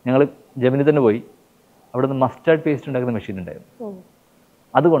ഞങ്ങൾ ജർമ്മനി തന്നെ പോയി. അവിടെ നിന്ന് മസ്റ്റാർഡ് പേസ്റ്റ് ഉണ്ടാക്കുന്ന മെഷീൻ ഉണ്ടായിരുന്നു.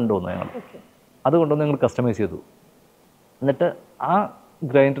 അത് കൊണ്ടുവന്നു ഞങ്ങൾ. അത് കൊണ്ടുവന്ന് ഞങ്ങൾ കസ്റ്റമൈസ് ചെയ്തു. എന്നിട്ട് ആ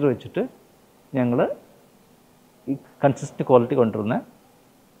ഗ്രൈൻഡർ വെച്ചിട്ട് ഞങ്ങൾ ഈ കൺസിസ്റ്റൻറ്റ് ക്വാളിറ്റി കൊണ്ടുവരുന്ന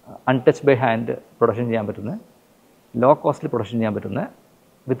അൺടച്ച് ബൈ ഹാൻഡ് പ്രൊഡക്ഷൻ ചെയ്യാൻ പറ്റുന്ന ലോ കോസ്റ്റിൽ പ്രൊഡക്ഷൻ ചെയ്യാൻ പറ്റുന്ന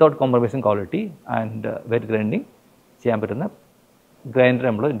without compromising quality and wet grinding ചെയ്യാൻ പറ്റുന്ന ഗ്രൈൻഡർ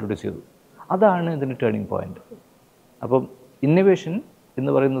നമ്മൾ ഇൻട്രൊഡ്യൂസ് ചെയ്തു. അതാണ് ഇതിൻ്റെ ടേണിംഗ് പോയിന്റ്. അപ്പം ഇന്നൊവേഷൻ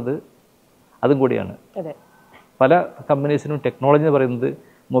എന്ന് പറയുന്നത് അതും കൂടിയാണ്. പല കമ്പനീസിനും ടെക്നോളജി എന്ന് പറയുന്നത്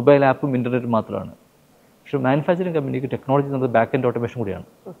മൊബൈൽ ആപ്പും ഇൻ്റർനെറ്റും മാത്രമാണ്. പക്ഷേ മാനുഫാക്ചറിങ് കമ്പനിക്ക് ടെക്നോളജി എന്നത് ബാക്ക് ആൻഡ് ഓട്ടോമേഷൻ കൂടിയാണ്.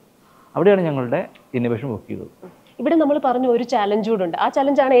 അവിടെയാണ് ഞങ്ങളുടെ ഇന്നൊവേഷൻ വർക്ക് ചെയ്തത്. ഇവിടെ നമ്മൾ പറഞ്ഞ ഒരു ചാലഞ്ച് കൂടെ ഉണ്ട്. ആ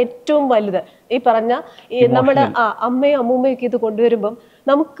ചാലഞ്ചാണ് ഏറ്റവും വലുത്. ഈ പറഞ്ഞ നമ്മുടെ അമ്മയും അമ്മൂമ്മയും ഒക്കെ ഇത് കൊണ്ടുവരുമ്പം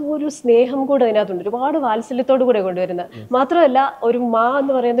നമുക്ക് ഒരു സ്നേഹം കൂടെ അതിനകത്തുണ്ട്, ഒരുപാട് വാത്സല്യത്തോടു കൂടെ കൊണ്ടുവരുന്നത്. മാത്രമല്ല ഒരു മാ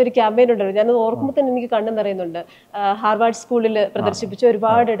എന്ന് പറയുന്ന ഒരു ക്യാമ്പയിൻ ഉണ്ടല്ലോ, ഞാനത് ഓർക്കുമ്പോൾ തന്നെ എനിക്ക് കണ്ണു നിറയുന്നുണ്ട്. ഹാർവാർഡ് സ്കൂളിൽ പ്രദർശിപ്പിച്ച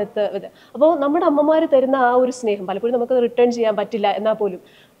ഒരുപാടെടുത്ത് അപ്പോൾ നമ്മുടെ അമ്മമാർ തരുന്ന ആ ഒരു സ്നേഹം പലപ്പോഴും നമുക്ക് റിട്ടേൺ ചെയ്യാൻ പറ്റില്ല എന്നാൽ പോലും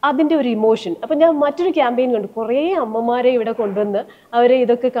അതിൻ്റെ ഒരു ഇമോഷൻ. അപ്പം ഞാൻ മറ്റൊരു ക്യാമ്പയിൻ കണ്ടു, കുറേ അമ്മമാരെ ഇവിടെ കൊണ്ടുവന്ന് അവരെ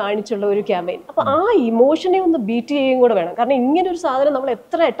ഇതൊക്കെ കാണിച്ചുള്ള ഒരു ക്യാമ്പയിൻ. അപ്പം ആ ഇമോഷനെ ഒന്ന് ബീറ്റ് ചെയ്യുകയും കൂടെ വേണം. കാരണം ഇങ്ങനെ ഒരു സാധനം നമ്മൾ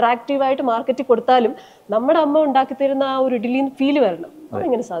എത്ര അട്രാക്റ്റീവായിട്ട് മാർക്കറ്റിൽ കൊടുത്താലും നമ്മുടെ അമ്മ ഉണ്ടാക്കി തരുന്ന ആ ഒരു ഇഡ്ഡലി ഫീല് വരണം.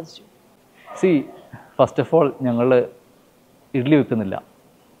 അതെങ്ങനെ സാധിച്ചു? ഫസ്റ്റ് ഓഫ് ഓൾ ഞങ്ങൾ ഇഡ്ഡലി വെക്കുന്നില്ല,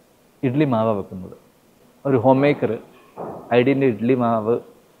 ഇഡ്ഡലി മാവ് വെക്കുന്നത്. ഒരു ഹോം മേക്കർ ഐഡിയൻ്റെ ഇഡ്ഡലി മാവ്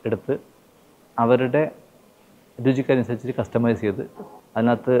എടുത്ത് അവരുടെ രുചിക്കനുസരിച്ച് കസ്റ്റമൈസ് ചെയ്ത്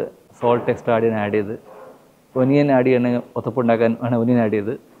അതിനകത്ത് സോൾട്ട് എക്സ്ട്രാ ആഡ് ചെയ്ത് ഒനിയൻ ആഡ് ചെയ്യണമെങ്കിൽ ഒത്തപ്പുണ്ടാക്കാൻ വേണം ഒനിയൻ ആഡ്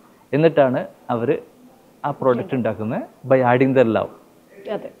ചെയ്ത് എന്നിട്ടാണ് അവർ ആ പ്രോഡക്റ്റ് ഉണ്ടാക്കുന്നത് by adding there love.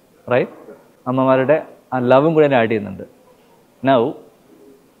 Right? അമ്മമാരുടെ ആ ലവും കൂടെ ആഡ് ചെയ്യുന്നുണ്ട്. നൗ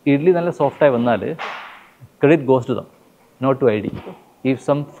ഇഡ്ഡലി നല്ല സോഫ്റ്റായി വന്നാൽ credit goes to them, not to ID. If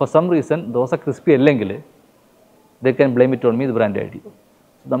for some reason dosa crispy അല്ലെങ്കിൽ they can blame it on me, the brand ID.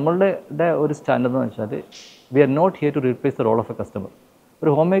 നമ്മളുടെ ഒരു സ്റ്റാൻഡേർഡ് എന്ന് വെച്ചാൽ V are not here to replace the role of A customer.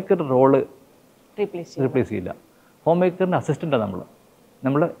 ഒരു home മേക്കറുടെ role replace ചെയ്യില്ല. Home മേക്കറിൻ്റെ അസിസ്റ്റൻ്റാണ്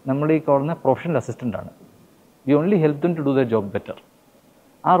നമ്മൾ ഈ കാണുന്ന professional അസിസ്റ്റൻ്റാണ്. V only help them to do the job better.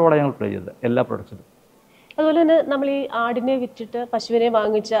 ആ റോളാണ് ഞങ്ങൾ പ്ലേ ചെയ്തത് എല്ലാ പ്രൊഡക്ട്സിലും. അതുപോലെ തന്നെ നമ്മൾ ഈ ആടിനെ വിറ്റിട്ട് പശുവിനെ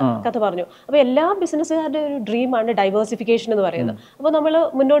വാങ്ങിച്ച കഥ പറഞ്ഞു. അപ്പോൾ എല്ലാ ബിസിനസ്സുകാരുടെ ഒരു ഡ്രീമാണ് ഡൈവേഴ്സിഫിക്കേഷൻ എന്ന് പറയുന്നത്. അപ്പോൾ നമ്മൾ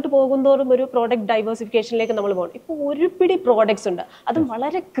മുന്നോട്ട് പോകുന്തോറും ഒരു പ്രോഡക്റ്റ് ഡൈവേഴ്സിഫിക്കേഷനിലേക്ക് നമ്മൾ പോകണം. ഇപ്പോൾ ഒരു പിടി പ്രോഡക്ട്സ് ഉണ്ട്, അതും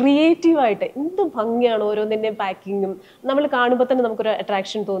വളരെ ക്രിയേറ്റീവായിട്ട് എന്ത് ഭംഗിയാണ് ഓരോന്നിൻ്റെയും പാക്കിങ്ങും നമ്മൾ കാണുമ്പോൾ തന്നെ നമുക്കൊരു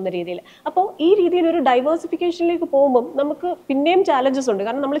അട്രാക്ഷൻ തോന്നുന്ന രീതിയിൽ. അപ്പോൾ ഈ രീതിയിൽ ഒരു ഡൈവേഴ്സിഫിക്കേഷനിലേക്ക് പോകുമ്പം നമുക്ക് പിന്നെയും ചാലഞ്ചസ് ഉണ്ട്.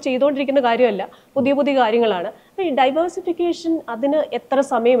 കാരണം നമ്മൾ ചെയ്തുകൊണ്ടിരിക്കുന്ന കാര്യമല്ല, പുതിയ പുതിയ കാര്യങ്ങളാണ്. അപ്പോൾ ഈ ഡൈവേഴ്സിഫിക്കേഷൻ അതിന് എത്ര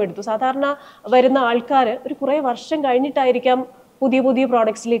സമയമെടുത്തു? സാധാരണ വരുന്ന ആൾക്കാർ ഒരു കുറേ വർഷം കഴിഞ്ഞിട്ടായിരിക്കാം പുതിയ പുതിയ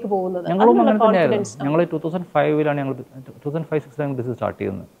പ്രോഡക്ട്സിലേക്ക് പോകുന്നത്. ഞങ്ങൾ 2005-ലാണ് ഞങ്ങൾ 2005-06 ബിസിനസ് സ്റ്റാർട്ട്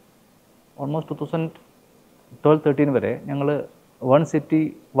ചെയ്യുന്നത്. ഓൾമോസ്റ്റ് 2012-13 വരെ ഞങ്ങൾ 1 സിറ്റി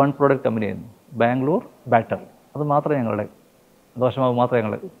 1 പ്രോഡക്റ്റ് കമ്പനി ആയിരുന്നു. ബാംഗ്ലൂർ ബാറ്റർ, അത് മാത്രമേ ഞങ്ങളുടെ ദോശമാവ് മാത്രമേ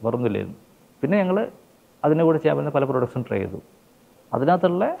ഞങ്ങൾ വെറുന്നില്ലായിരുന്നു. പിന്നെ ഞങ്ങൾ അതിൻ്റെ കൂടെ ചെയ്യാൻ പറ്റുന്ന പല പ്രോഡക്ട്സും ട്രൈ ചെയ്തു.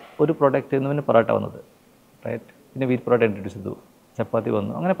 അതിനകത്തുള്ള ഒരു പ്രോഡക്റ്റ് എന്ന് പിന്നെ പൊറോട്ട വന്നത്, റൈറ്റ്? പിന്നെ വീറ്റ് പൊറോട്ട ഇൻട്രൊഡ്യൂസ് ചെയ്തു, ചപ്പാത്തി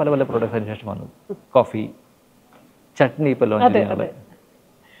വന്നു, അങ്ങനെ പല പല പ്രോഡക്ട്സ് അതിന് ശേഷം വന്നു. കോഫി, ചട്നി ഇപ്പോൾ ലോഞ്ച് ചെയ്യുന്നത്.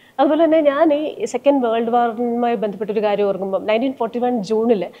 അതുപോലെ തന്നെ ഞാൻ ഈ സെക്കൻഡ് വേൾഡ് വാറുമായി ബന്ധപ്പെട്ടൊരു കാര്യം ഓർക്കുമ്പോൾ 1941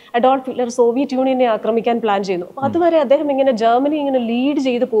 ജൂണിൽ അഡോൾഫ് ഹിറ്റ്ലർ സോവിയറ്റ് യൂണിയനെ ആക്രമിക്കാൻ പ്ലാൻ ചെയ്യുന്നു. അപ്പോൾ അതുവരെ അദ്ദേഹം ഇങ്ങനെ ജർമ്മനി ഇങ്ങനെ ലീഡ്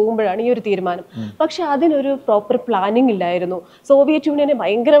ചെയ്ത് പോകുമ്പോഴാണ് ഈ ഒരു തീരുമാനം. പക്ഷെ അതിനൊരു പ്രോപ്പർ പ്ലാനിങ് ഇല്ലായിരുന്നു. സോവിയറ്റ് യൂണിയനെ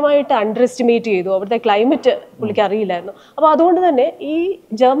ഭയങ്കരമായിട്ട് അണ്ടർ എസ്റ്റിമേറ്റ് ചെയ്തു. അവിടുത്തെ ക്ലൈമറ്റ് പുള്ളിക്ക് അറിയില്ലായിരുന്നു. അപ്പോൾ അതുകൊണ്ട് തന്നെ ഈ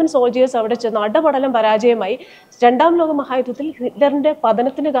ജർമ്മൻ സോൾജേഴ്സ് അവിടെ ചെന്ന് അടപടലം പരാജയമായി. രണ്ടാം ലോക മഹായുദ്ധത്തിൽ ഹിറ്റ്ലറിന്റെ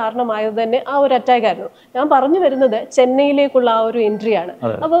പതനത്തിന് കാരണമായത് തന്നെ ആ ഒരു അറ്റാക്ക് ആയിരുന്നു. ഞാൻ പറഞ്ഞു വരുന്നത് ചെന്നൈയിലേക്കുള്ള ആ ഒരു എൻട്രിയാണ്.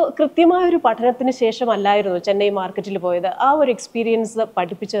 അപ്പോൾ കൃത്യമായ ഒരു പഠനത്തിന് ശേഷമല്ലായിരുന്നു ചെന്നൈ മാർക്കറ്റിൽ പോയത്. ആ ഒരു എക്സ്പീരിയൻസ്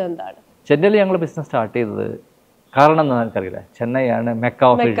പഠിപ്പിച്ചത് എന്താണ്? ചെന്നൈയിൽ ഞങ്ങൾ ബിസിനസ് സ്റ്റാർട്ട് ചെയ്തത് കാരണം എന്താണെന്ന് എനിക്കറിയില്ല. ചെന്നൈയാണ് Mecca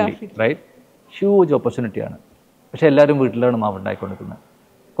of idli, right? Huge ഓപ്പർച്യൂണിറ്റിയാണ്. പക്ഷേ എല്ലാവരും വീട്ടിലാണ് മാവ് ഉണ്ടാക്കിക്കൊണ്ടിരിക്കുന്നത്.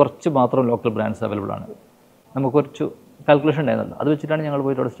 കുറച്ച് മാത്രം ലോക്കൽ ബ്രാൻഡ്സ് അവൈലബിൾ ആണ്. നമുക്ക് കുറച്ച് കാൽക്കുലേഷൻ ഉണ്ടായിരുന്നല്ലോ, അത് വെച്ചിട്ടാണ് ഞങ്ങൾ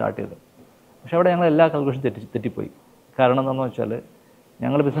പോയിട്ട് അവിടെ സ്റ്റാർട്ട് ചെയ്തത്. പക്ഷേ അവിടെ ഞങ്ങൾ എല്ലാ കാൽക്കുലേഷൻ തെറ്റിപ്പോയി. കാരണം എന്താണെന്ന് വെച്ചാൽ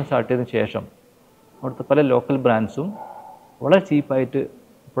ഞങ്ങൾ ബിസിനസ് സ്റ്റാർട്ട് ചെയ്തതിന് ശേഷം അവിടുത്തെ പല ലോക്കൽ ബ്രാൻഡ്സും വളരെ ചീപ്പായിട്ട്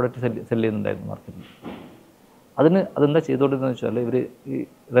പ്രൊഡക്റ്റ് സെല് ചെയ്യുന്നുണ്ടായിരുന്നു മാർക്കറ്റിൽ. അതെന്താ ചെയ്തുകൊണ്ടിരുന്നത് വെച്ചാൽ ഇവർ ഈ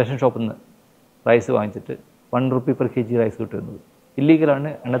റേഷൻ ഷോപ്പിൽ നിന്ന് റൈസ് വാങ്ങിച്ചിട്ട് 1 രൂപ പെർ kg റൈസ് കിട്ടുന്നത്. ഇല്ലീഗലാണ്,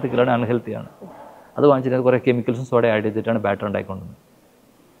 എണ്ണത്തിക്കലാണ്, അൺഹെൽത്തിയാണ്. അത് വാങ്ങിച്ചിട്ട് കുറേ കെമിക്കൽസും സോഡ ആഡ് ചെയ്തിട്ടാണ് ബാറ്റർ ഉണ്ടായിക്കൊണ്ടിരുന്നത്.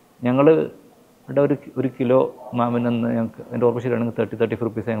 ഞങ്ങൾ ഇവിടെ ഒരു കിലോ മാവിനെന്ന് ഞങ്ങൾക്ക് എൻ്റെ ഓർമ്മ ശരിയാണെങ്കിൽ 30-35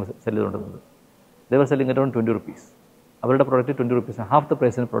 റുപ്പീസ് ഞങ്ങൾ സെല് ചെയ്തുകൊണ്ടിരുന്നത്. Devar selling around 20 rupees. അവരുടെ പ്രോഡക്റ്റ് 20 റുപ്പീസ്, ഹാഫ് ദ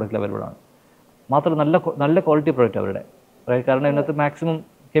പ്രൈസിന് പ്രോഡക്റ്റ് അവൈലബിൾ ആണ്. മാത്രം നല്ല ക്വാളിറ്റി പ്രോഡക്റ്റ് അവരുടെ. കാരണം ഇതിനകത്ത് മാക്സിമം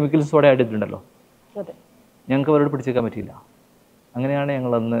കെമിക്കൽസ് സോഡ ആഡ് ചെയ്തിട്ടുണ്ടല്ലോ. ഞങ്ങൾക്ക് അവരോട് പിടിച്ചേക്കാൻ പറ്റിയില്ല. അങ്ങനെയാണ്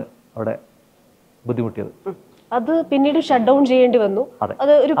ഞങ്ങളന്ന് അവിടെ ബുദ്ധിമുട്ടിയത്. അത് പിന്നീട് ഷട്ട് ഡൗൺ ചെയ്യേണ്ടി വന്നു.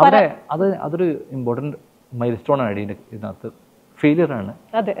 അതൊരു ഇമ്പോർട്ടൻറ്റ് മൈൽ സ്റ്റോൺ ആണ് ഇതിനകത്ത്. ഫെയിലിയറാണ്.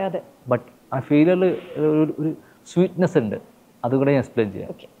 ബട്ട് ആ ഫെയിലിയറിൽ ഒരു സ്വീറ്റ്നെസ് ഉണ്ട്. അതുകൂടെ ഞാൻ എക്സ്പ്ലെയിൻ ചെയ്യാം.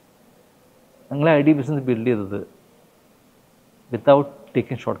 ഞങ്ങളെ ID ബിസിനസ് ബിൽഡ് ചെയ്തത് വിത്തൗട്ട്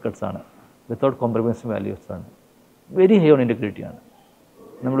ടേക്കിംഗ് ഷോർട്ട് കട്ട്സ് ആണ്, വിത്തൗട്ട് കോംപ്രമൈസിങ് വാല്യൂസ് ആണ്, വെരി ഹൈ ഓൺ ഇൻറ്റഗ്രിറ്റി ആണ്.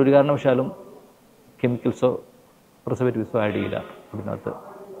 നമ്മളൊരു കാരണവശാലും കെമിക്കൽസോ പ്രിസർവേറ്റീവ്സോ ആഡ് ചെയ്യില്ല അതിനകത്ത്.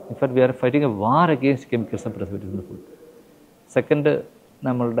 In fact V are fighting a war against chemicals and preservatives in food. Second,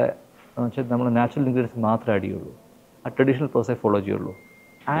 നമ്മൾ നാച്ചുറൽ ഇൻഗ്രീഡിയൻസ് മാത്രമേ ആഡ് ചെയ്യുള്ളൂ, ആ ട്രഡീഷണൽ പ്രോസസ് ഫോളോ ചെയ്യുള്ളൂ.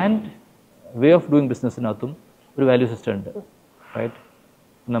 ആൻഡ് വേ ഓഫ് ഡൂയിങ് ബിസിനസ്സിനകത്തും ഒരു വാല്യൂ സിസ്റ്റം ഉണ്ട്, റൈറ്റ്?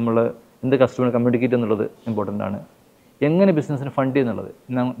 നമ്മൾ എന്ത് കസ്റ്റമറിനെ കമ്മ്യൂണിക്കേറ്റ് എന്നുള്ളത് ഇമ്പോർട്ടൻ്റ് ആണ്. എങ്ങനെ ബിസിനസ്സിന് ഫണ്ട് ചെയ്യുന്നുള്ളത്.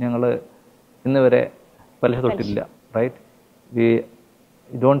 ഞങ്ങൾ ഇന്ന് വരെ പലിശ തൊട്ടില്ല, right? We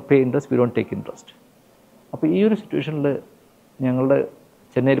don't pay interest, we don't take interest. അപ്പോൾ ഈ ഒരു സിറ്റുവേഷനിൽ ഞങ്ങളുടെ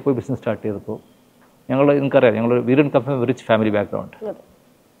ചെന്നൈയിൽ പോയി ബിസിനസ് സ്റ്റാർട്ട് ചെയ്തപ്പോൾ നിങ്ങൾക്കറിയാം, ഞങ്ങൾ വീട് come from rich family background.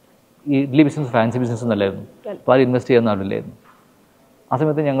 ഈ ഇഡ്ലി ബിസിനസ് ഫാൻസി ബിസിനസ് ഒന്നല്ലായിരുന്നു. അപ്പോൾ അത് ഇൻവെസ്റ്റ് ചെയ്യുന്ന ആളില്ലായിരുന്നു. ആ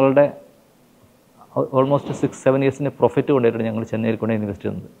സമയത്ത് ഞങ്ങളുടെ ഓൾമോസ്റ്റ് 6-7 ഇയേഴ്സിൻ്റെ പ്രോഫിറ്റ് കൊണ്ടായിട്ടാണ് ഞങ്ങൾ ചെന്നൈയിൽ കൊണ്ട് ഇൻവെസ്റ്റ്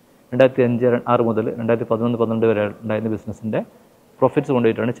ചെയ്യുന്നത്. 2005-6 മുതൽ 2011-12 വരെ ഉണ്ടായിരുന്ന ബിസിനസ്സിൻ്റെ പ്രോഫിറ്റ്സ്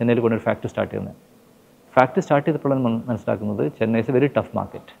കൊണ്ടുപോയിട്ടാണ് ചെന്നൈയിൽ കൊണ്ടൊരു ഫാക്ടറി സ്റ്റാർട്ട് ചെയ്യുന്നത്. ഫാക്ടറി സ്റ്റാർട്ട് ചെയ്തപ്പോഴാണ് മനസ്സിലാക്കുന്നത് Chennai is A very tough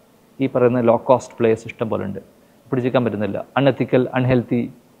market. ഈ പറയുന്ന ലോ കോസ്റ്റ് പ്ലേയേഴ്സ് ഇഷ്ടം പോലെ ഉണ്ട്, പിടിച്ചിരിക്കാൻ പറ്റുന്നില്ല. Unethical, unhealthy,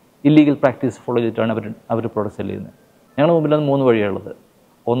 illegal practice follow ചെയ്തിട്ടാണ് അവർ പ്രോഡക്റ്റ് സെല് ചെയ്യുന്നത്. ഞങ്ങളുടെ മുമ്പിൽ 3 വഴിയുള്ളത്.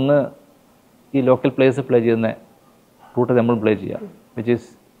 ഒന്ന്, ഈ ലോക്കൽ പ്ലേയേഴ്സ് പ്ലേ ചെയ്യുന്ന റൂട്ട് നമ്മൾ പ്ലേ ചെയ്യുക, വിച്ച് ഈസ്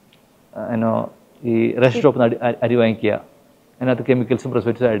ഈ റെസ്റ്റ് ഷോപ്പിൽ നിന്ന് അരി വാങ്ങിക്കുക, അതിനകത്ത് കെമിക്കൽസും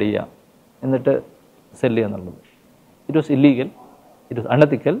പ്രിസർവേറ്റീവ്സും ആഡ് ചെയ്യുക, എന്നിട്ട് സെല് ചെയ്യുക എന്നുള്ളത്. It was illegal, it was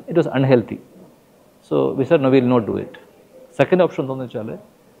unethical, it was unhealthy. So we said no, will not do it. Second option എന്താണെന്ന് വെച്ചാൽ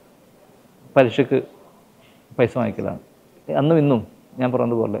പലിശക്ക് പൈസ വാങ്ങിക്കലാണ്. അന്നും ഇന്നും ഞാൻ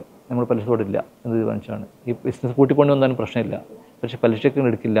പറഞ്ഞതുപോലെ നമ്മൾ പലിശ തൊടില്ല എന്ന് തീരുമാനിച്ചാണ്. ഈ ബിസിനസ് കൂട്ടിക്കൊണ്ട് വന്നാലും പ്രശ്നമില്ല, പക്ഷേ പലിശക്ക്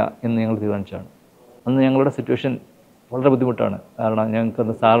എടുക്കില്ല എന്ന് ഞങ്ങൾ തീരുമാനിച്ചാണ്. അന്ന് ഞങ്ങളുടെ സിറ്റുവേഷൻ വളരെ ബുദ്ധിമുട്ടാണ്. കാരണം ഞങ്ങൾക്ക്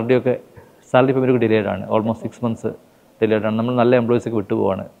സാലറി പേയ്മെൻറ്റ് ഡിലേഡ് ആണ്. ഓൾമോസ്റ്റ് 6 months ഡിലേഡ് ആണ്. നമ്മൾ നല്ല എംപ്ലോയീസൊക്കെ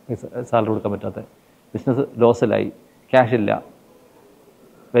വിട്ടുപോവാണ്, സാലറി കൊടുക്കാൻ പറ്റാത്ത. ബിസിനസ് ലോസിലായി, ക്യാഷ് ഇല്ല,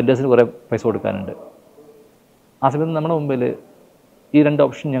 വെൻഡേഴ്സിന് കുറേ പൈസ കൊടുക്കാനുണ്ട്. ആ സമയത്ത് നമ്മുടെ മുമ്പിൽ ഈ 2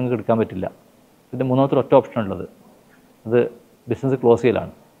 ഓപ്ഷൻ ഞങ്ങൾക്ക് എടുക്കാൻ പറ്റില്ല. പിന്നെ മൂന്നാമത്തെ ഒറ്റ ഓപ്ഷനുള്ളത്, അത് ബിസിനസ് ക്ലോസ്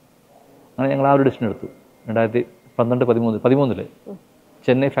ചെയ്യലാണ്. അങ്ങനെ ഞങ്ങൾ ആ ഒരു ഡിസിഷൻ എടുത്തു. 2013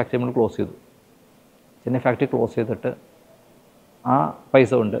 ചെന്നൈ ഫാക്ടറി നമ്മൾ ക്ലോസ് ചെയ്തു. ചെന്നൈ ഫാക്ടറി ക്ലോസ് ചെയ്തിട്ട് ആ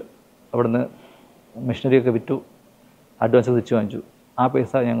പൈസ കൊണ്ട് അവിടുന്ന് മെഷീനറിയൊക്കെ വിറ്റു, അഡ്വാൻസ് തിരിച്ചു വാങ്ങിച്ചു. ആ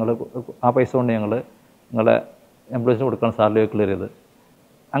പൈസ കൊണ്ട് ഞങ്ങളെ എംപ്ലോയീസിന് കൊടുക്കാൻ സാലറി ക്ലിയർ ചെയ്ത്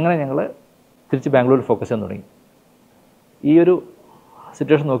അങ്ങനെ ഞങ്ങൾ തിരിച്ച് ബാംഗ്ലൂരിൽ ഫോക്കസ് ചെയ്യാൻ തുടങ്ങി. ഈ ഒരു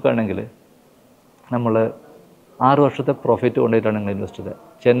സിറ്റുവേഷൻ നോക്കുകയാണെങ്കിൽ നമ്മൾ 6 വർഷത്തെ പ്രോഫിറ്റ് കൊണ്ടായിട്ടാണ് ഞങ്ങൾ ഇൻവെസ്റ്റ് ചെയ്തത്.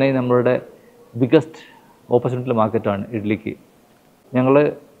 ചെന്നൈ നമ്മളുടെ ബിഗ്ഗസ്റ്റ് ഓപ്പർച്യൂണിറ്റി മാർക്കറ്റാണ് ഇഡ്ലിക്ക്. ഞങ്ങൾ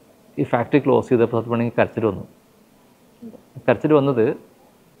ഈ ഫാക്ടറി ക്ലോസ് ചെയ്തപ്പോൾ 10 മണിക്ക് കരച്ചിൽ വന്നു. കരച്ചിൽ വന്നത്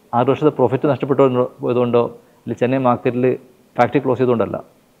 6 വർഷത്തെ പ്രോഫിറ്റ് നഷ്ടപ്പെട്ടതുകൊണ്ടോ അല്ലെങ്കിൽ ചെന്നൈ മാർക്കറ്റിൽ ഫാക്ടറി ക്ലോസ് ചെയ്തുകൊണ്ടല്ല.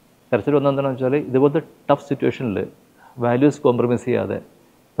 കരച്ചിൽ വന്നത് എന്താണെന്ന് വെച്ചാൽ ഇതുപോലത്തെ ടഫ് സിറ്റുവേഷനിൽ വാല്യൂസ് കോംപ്രമൈസ് ചെയ്യാതെ,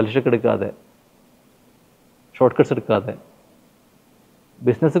 പലിശക്കെടുക്കാതെ, ഷോർട്ട് കട്ട്സ് എടുക്കാതെ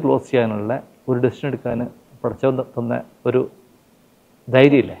ബിസിനസ് ക്ലോസ് ചെയ്യാനുള്ള ഒരു ഡെസിഷൻ എടുക്കാൻ പഠിച്ചവൻ തന്ന ഒരു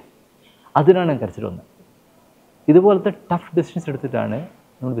ധൈര്യമില്ലേ, അതിനാണ് ഞാൻ കരച്ചിൽ വന്നത്. ഇതുപോലത്തെ ടഫ് ഡെസിഷൻസ് എടുത്തിട്ടാണ്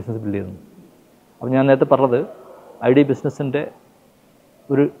നമ്മൾ ബിസിനസ് ബിൽഡ് ചെയ്യുന്നത്. അപ്പോൾ ഞാൻ നേരത്തെ പറഞ്ഞത് ID ബിസിനസ്സിൻ്റെ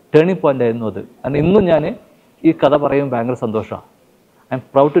ഒരു ടേണിംഗ് പോയിൻ്റ് ആയിരുന്നു അത്. കാരണം ഇന്നും ഞാൻ ഈ കഥ പറയുമ്പോൾ ഭയങ്കര സന്തോഷമാണ്. I am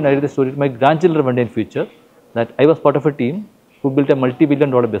proud to narrate the story to my grand children one day in future that I was part of A team who built a multi-billion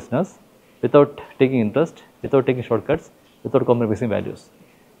dollar business without taking interest, without taking shortcuts, without compromising values.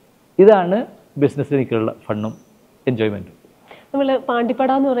 ഇതാണ് ബിസിനസ്സിൽ എനിക്കുള്ള ഫണ്ണും എൻജോയ്മെൻറ്റും. നമ്മൾ പാണ്ടിപ്പട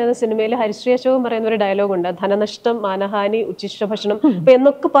എന്ന് പറയുന്ന സിനിമയിൽ ഹരിശ്രീ അശോകൻ പറയുന്ന ഒരു ഡയലോഗുണ്ട്, ധനനഷ്ടം, മാനഹാനി, ഉച്ഛിഷ്ട ഭക്ഷണം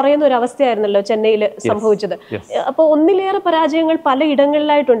എന്നൊക്കെ പറയുന്ന ഒരു അവസ്ഥയായിരുന്നല്ലോ ചെന്നൈയിൽ സംഭവിച്ചത്. അപ്പോൾ ഒന്നിലേറെ പരാജയങ്ങൾ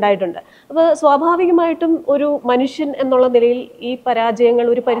പലയിടങ്ങളിലായിട്ടുണ്ടായിട്ടുണ്ട്. അപ്പോൾ സ്വാഭാവികമായിട്ടും ഒരു മനുഷ്യൻ എന്നുള്ള നിലയിൽ ഈ പരാജയങ്ങൾ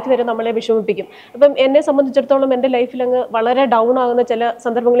ഒരു പരിധിവരെ നമ്മളെ വിഷമിപ്പിക്കും. അപ്പം എന്നെ സംബന്ധിച്ചിടത്തോളം എൻ്റെ ലൈഫിൽ അങ്ങ് വളരെ ഡൗൺ ആകുന്ന ചില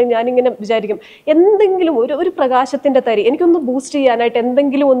സന്ദർഭങ്ങളിൽ ഞാനിങ്ങനെ വിചാരിക്കും, എന്തെങ്കിലും ഒരു പ്രകാശത്തിൻ്റെ തരി എനിക്കൊന്ന് ബൂസ്റ്റ് ചെയ്യാനായിട്ട്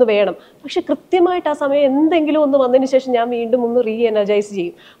എന്തെങ്കിലും ഒന്ന് വേണം. പക്ഷെ കൃത്യമായിട്ട് ആ സമയം എന്തെങ്കിലും ഒന്ന് വന്നതിന് ശേഷം ഞാൻ വീണ്ടും ഒന്ന് റീ എനർജൈസ്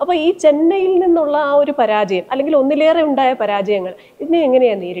ചെയ്യും. അപ്പോൾ ഈ ചെന്നൈയിൽ നിന്നുള്ള ആ ഒരു പരാജയം അല്ലെങ്കിൽ ഒന്നിലേറെ ഉണ്ടായ പരാജയങ്ങൾ ഇതിനെ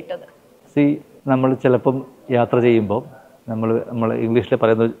എങ്ങനെയാണ് നേരിട്ടത്? നമ്മൾ ചിലപ്പം യാത്ര ചെയ്യുമ്പോൾ നമ്മൾ ഇംഗ്ലീഷിൽ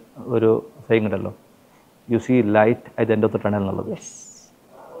പറയുന്ന ഒരു സൈങ് ഉണ്ടല്ലോ, you see light at the end of the tunnel എന്നുള്ളത്.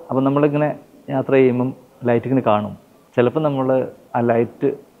 അപ്പം നമ്മളിങ്ങനെ യാത്ര ചെയ്യുമ്പം ലൈറ്റ് ഇങ്ങനെ കാണും. ചിലപ്പോൾ നമ്മൾ ആ ലൈറ്റ്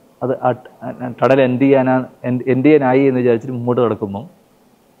അത് ടണൽ എൻഡ് ചെയ്യാനായി എന്ന് വിചാരിച്ചിട്ട് മുമ്പോട്ട് കിടക്കുമ്പം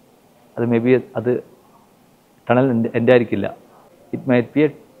അത് മേ ബി അത് ടണൽ എൻ്റെ ആയിരിക്കില്ല. It might be A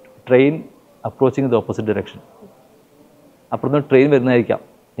train approaching the opposite direction. അപ്പുറത്ത് train വരുന്നതായിരിക്കാം.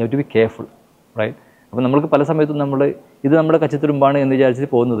 You have to be careful, right? അപ്പം നമ്മൾക്ക് പല സമയത്തും ഇത് നമ്മുടെ കച്ചത്തുരുമ്പാണ് എന്ന്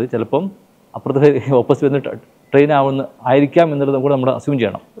വിചാരിച്ചിട്ട് പോകുന്നത് ചിലപ്പം അപ്പുറത്ത് ഓപ്പോസിറ്റ് വരുന്ന ട്രെയിൻ ആയിരിക്കാം എന്നുള്ളത് നമുക്ക് നമ്മൾ അസ്യൂം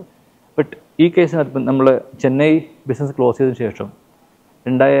ചെയ്യണം. ബട്ട് ഈ കേസിനകത്ത് നമ്മൾ ചെന്നൈ ബിസിനസ് ക്ലോസ് ചെയ്തതിന് ശേഷം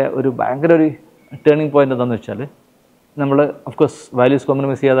ഉണ്ടായ ഒരു ഭയങ്കര ഒരു ടേണിംഗ് പോയിന്റ് എന്താണെന്ന് വെച്ചാൽ, നമ്മൾ ഓഫ്കോഴ്സ് വാല്യൂസ്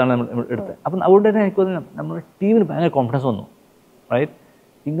കോംപ്രമൈസ് ചെയ്യാതാണ് നമ്മൾ എടുത്തത്. അപ്പം അതുകൊണ്ട് തന്നെ എനിക്ക് തോന്നുന്നു നമ്മുടെ ടീമിന് ഭയങ്കര കോൺഫിഡൻസ് വന്നു, റൈറ്റ്?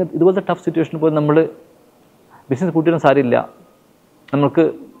 ഇതുപോലത്തെ ടഫ് സിറ്റുവേഷനിൽ പോയി നമ്മൾ ബിസിനസ് കൂട്ടിയൊന്നും സാരമില്ല, നമുക്ക്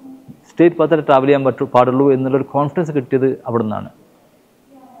സ്റ്റേറ്റ് പാത്തിൽ ട്രാവൽ ചെയ്യാൻ പാടുള്ളൂ എന്നുള്ളൊരു കോൺഫിഡൻസ് കിട്ടിയത് അവിടെ നിന്നാണ്.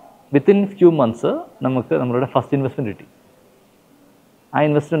 വിത്തിൻ ഫ്യൂ മന്ത്സ് നമുക്ക് നമ്മളുടെ ഫസ്റ്റ് ഇൻവെസ്റ്റ്മെൻറ്റ് കിട്ടി. ആ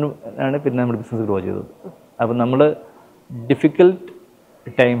ഇൻവെസ്റ്റ്മെൻറ്റ് ആണ് പിന്നെ നമ്മുടെ ബിസിനസ് ഗ്രോ ചെയ്തത്. അപ്പം നമ്മൾ ഡിഫിക്കൽട്ട്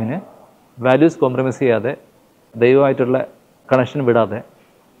ടൈമിന് വാല്യൂസ് കോംപ്രമൈസ് ചെയ്യാതെ ദൈവമായിട്ടുള്ള കണക്ഷൻ വിടാതെ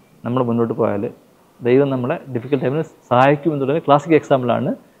നമ്മൾ മുന്നോട്ട് പോയാൽ ദൈവം നമ്മളെ ഡിഫിക്കൽട്ട് ടൈമിന് സഹായിക്കും എന്നുള്ളത് ക്ലാസിക്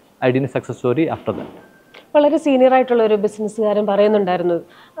എക്സാമ്പിളാണ് ഐഡിയൻ സക്സസ് സ്റ്റോറി ആഫ്റ്റർ ദാറ്റ്. വളരെ സീനിയർ ആയിട്ടുള്ള ഒരു ബിസിനസ്സുകാരൻ പറയുന്നുണ്ടായിരുന്നു,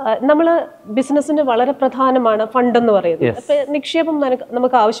 നമ്മൾ ബിസിനസ്സിന് വളരെ പ്രധാനമാണ് ഫണ്ട് എന്ന് പറയുന്നത്. അപ്പൊ നിക്ഷേപം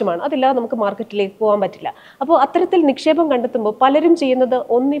നമുക്ക് ആവശ്യമാണ്, അതില്ലാതെ നമുക്ക് മാർക്കറ്റിലേക്ക് പോകാൻ പറ്റില്ല. അപ്പോൾ അത്തരത്തിൽ നിക്ഷേപം കണ്ടെത്തുമ്പോൾ പലരും ചെയ്യുന്നത്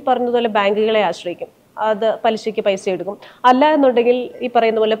ഒന്നീ പറഞ്ഞതുപോലെ ബാങ്കുകളെ ആശ്രയിക്കും, അത് പലിശയ്ക്ക് പൈസ എടുക്കും. അല്ല എന്നുണ്ടെങ്കിൽ ഈ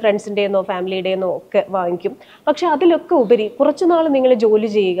പറയുന്ന പോലെ ഫ്രണ്ട്സിൻ്റെന്നോ ഫാമിലിയുടെന്നോ ഒക്കെ വാങ്ങിക്കും. പക്ഷെ അതിലൊക്കെ ഉപരി കുറച്ചുനാൾ നിങ്ങൾ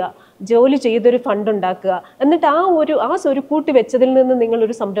ജോലി ചെയ്തൊരു ഫണ്ട് ഉണ്ടാക്കുക, എന്നിട്ട് ആ ഒരു കൂട്ടി വെച്ചതിൽ നിന്ന്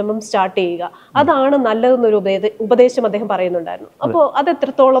നിങ്ങളൊരു സംരംഭം സ്റ്റാർട്ട് ചെയ്യുക, അതാണ് നല്ലതെന്നൊരു ഉപദേശം അദ്ദേഹം പറയുന്നുണ്ടായിരുന്നു. അപ്പോൾ അത്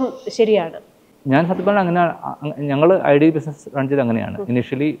എത്രത്തോളം ശരിയാണ്? ഞാൻ സത്യം പറഞ്ഞാൽ അങ്ങനെ ഞങ്ങൾ ID ബിസിനസ് റൺ ചെയ്ത് അങ്ങനെയാണ്.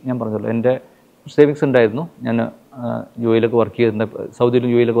 ഇനീഷ്യലി ഞാൻ പറഞ്ഞല്ലോ, എൻ്റെ സേവിങ്സ് ഉണ്ടായിരുന്നു. ഞാൻ UAE-ലൊക്കെ വർക്ക് ചെയ്യുന്ന, സൗദിയിലും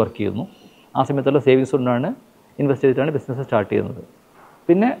UAE-ലൊക്കെ വർക്ക് ചെയ്യുന്നു. ആ സമയത്തുള്ള സേവിങ്സ് കൊണ്ടാണ് ഇൻവെസ്റ്റ് ചെയ്തിട്ടാണ് ബിസിനസ് സ്റ്റാർട്ട് ചെയ്യുന്നത്.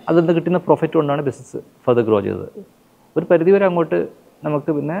 പിന്നെ അതിൽ നിന്ന് കിട്ടുന്ന പ്രോഫിറ്റ് കൊണ്ടാണ് ബിസിനസ് ഫർദർ ഗ്രോ ചെയ്തത്. ഒരു പരിധി വരെ അങ്ങോട്ട്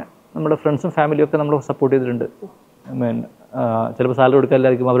നമുക്ക് പിന്നെ നമ്മുടെ ഫ്രണ്ട്സും ഫാമിലിയും ഒക്കെ നമ്മൾ സപ്പോർട്ട് ചെയ്തിട്ടുണ്ട്. ചിലപ്പോൾ സാലറി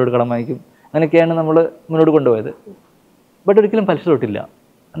കൊടുക്കാനില്ലായിരിക്കും, അവരോട് കടം വാങ്ങിക്കും, അങ്ങനെയൊക്കെയാണ് നമ്മൾ മുന്നോട്ട് കൊണ്ടുപോയത്. ബട്ട് ഒരിക്കലും പലിശ തൊട്ടില്ല.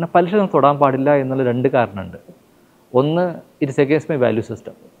 എന്നാൽ പലിശ നമുക്ക് തൊടാൻ പാടില്ല എന്നുള്ള 2 കാരണമുണ്ട്. ഒന്ന്, it's against my value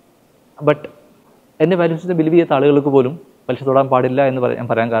system. But എൻ്റെ വാല്യൂ സിസ്റ്റം ബിലീവ് ചെയ്യാത്ത ആളുകൾക്ക് പോലും പലിശ തൊടാൻ പാടില്ല എന്ന് ഞാൻ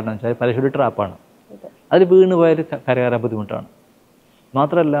പറയാൻ കാരണം വെച്ചാൽ പലിശ ഒരു ട്രാപ്പാണ്. അതിൽ വീണ് പോയാൽ കരകയറാൻ ബുദ്ധിമുട്ടാണ്.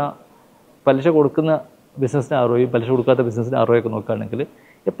 മാത്രമല്ല, പലിശ കൊടുക്കുന്ന ബിസിനസ്സിന് ROI പലിശ കൊടുക്കാത്ത ബിസിനസ്സിന് ROI ഒക്കെ നോക്കുകയാണെങ്കിൽ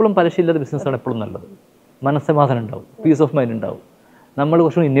എപ്പോഴും പലിശ ഇല്ലാത്ത ബിസിനസ്സാണ് എപ്പോഴും നല്ലത്. മനസ്സമാധാനം ഉണ്ടാവും, പീസ് ഓഫ് മൈൻഡ് ഉണ്ടാവും, നമ്മൾ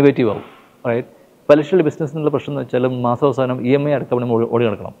കുറച്ചും ഇന്നോവേറ്റീവ് ആവും, റൈറ്റ്? പലിശയുള്ള ബിസിനസ്സിനുള്ള പ്രശ്നം എന്ന് വെച്ചാൽ മാസാവസാനം EMI അടക്കം ഓടി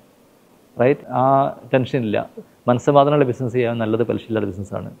നടക്കണം, റൈറ്റ്? ആ ടെൻഷനില്ല. മനസ്സമാധാനമുള്ള ബിസിനസ് ചെയ്യാൻ നല്ലത് പലിശയില്ലാത്ത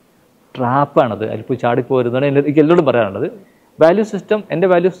ബിസിനസ്സാണ്. ട്രാപ്പാണത്, അതിൽ പോയി ചാടിപ്പോരുന്നതാണ് എനിക്ക് എല്ലാവരോടും പറയാനുള്ളത്. വാല്യൂ സിസ്റ്റം, എൻ്റെ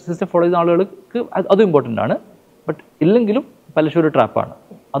വാല്യൂ സിസ്റ്റം ഫോളോ ചെയ്യുന്ന ആളുകൾക്ക് അതും ഇമ്പോർട്ടൻ്റ് ആണ്. ബട്ട് ഇല്ലെങ്കിലും പലിശ ഒരു ട്രാപ്പാണ്.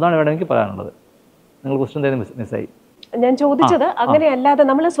 അതാണ് ഇവിടെ എനിക്ക് പറയാനുള്ളത്. നിങ്ങൾ ക്വസ്റ്റ്യൻ എന്തായാലും മിസ്സായി. ഞാൻ ചോദിച്ചത് അങ്ങനെയല്ലാതെ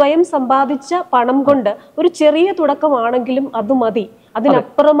നമ്മൾ സ്വയം സമ്പാദിച്ച പണം കൊണ്ട് ഒരു ചെറിയ തുടക്കമാണെങ്കിലും അത് മതി.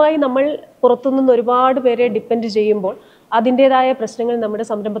 അതിനപ്പുറമായി നമ്മൾ പുറത്തുനിന്ന് ഒരുപാട് പേരെ ഡിപ്പെൻഡ് ചെയ്യുമ്പോൾ അതിൻ്റെതായ പ്രശ്നങ്ങൾ നമ്മുടെ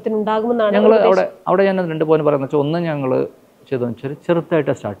സംരംഭത്തിന് ഉണ്ടാകുമെന്നാണ് ഞങ്ങൾ അവിടെ ഞാൻ 2 പോയിന്റ് പറയുന്നത് വെച്ചാൽ, ഒന്ന് ഞങ്ങൾ ചെയ്തതെന്ന് വെച്ചാൽ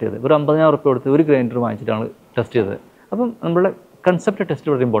ചെറുതായിട്ടാണ് സ്റ്റാർട്ട് ചെയ്തത്. ഒരു 50,000 രൂപ കൊടുത്ത് ഒരു ഗ്രൈൻഡർ വാങ്ങിച്ചിട്ടാണ് ടെസ്റ്റ് ചെയ്തത്. അപ്പം നമ്മുടെ കൺസെപ്റ്റ് ടെസ്റ്റ്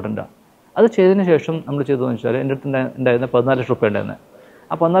വളരെ ഇമ്പോർട്ടൻ്റാണ്. അത് ചെയ്തതിന് ശേഷം നമ്മൾ ചെയ്തതെന്ന് വെച്ചാൽ, എൻ്റെ അടുത്ത് ഉണ്ടായിരുന്ന 14 ലക്ഷം രൂപ ഉണ്ടായിരുന്നത്.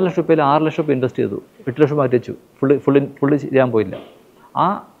 ആ 14 ലക്ഷം രൂപയിൽ 6 ലക്ഷം രൂപ ഇൻവെസ്റ്റ് ചെയ്തു, 8 ലക്ഷം മാറ്റി വെച്ചു. ഫുള്ള് ചെയ്യാൻ പോയില്ല. ആ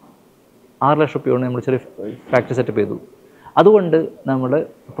 6 ലക്ഷം രൂപയാണ് നമ്മൾ ചെറിയ ഫാക്ടറി സെറ്റപ്പ് ചെയ്തു. അതുകൊണ്ട് നമ്മൾ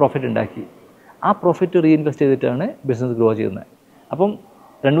പ്രോഫിറ്റ് ഉണ്ടാക്കി. ആ പ്രോഫിറ്റ് റീഇൻവെസ്റ്റ് ചെയ്തിട്ടാണ് ബിസിനസ് ഗ്രോ ചെയ്യുന്നത്. അപ്പം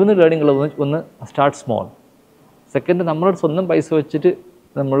 2-3 ലേണിങ്ങുള്ളത്. ഒന്ന്, സ്റ്റാർട്ട് സ്മോൾ. സെക്കൻഡ്, നമ്മളുടെ സ്വന്തം പൈസ വെച്ചിട്ട്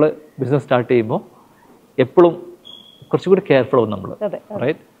നമ്മൾ ബിസിനസ് സ്റ്റാർട്ട് ചെയ്യുമ്പോൾ എപ്പോഴും കുറച്ചുകൂടി കെയർഫുൾ ആവും നമ്മൾ,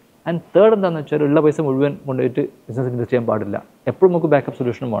 റൈറ്റ്? ആൻഡ് തേർഡ് എന്താണെന്ന് വെച്ചാൽ, ഉള്ള പൈസ മുഴുവൻ കൊണ്ടുപോയിട്ട് ബിസിനസ് ഇൻവെസ്റ്റ് ചെയ്യാൻ പാടില്ല. എപ്പോഴും നമുക്ക് ബാക്കപ്പ്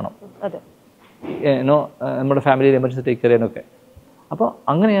സൊല്യൂഷനും വേണം, നമ്മുടെ ഫാമിലിയിൽ എമർജൻസി ടേക്ക് കെയർ ചെയ്യാനൊക്കെ. അപ്പോൾ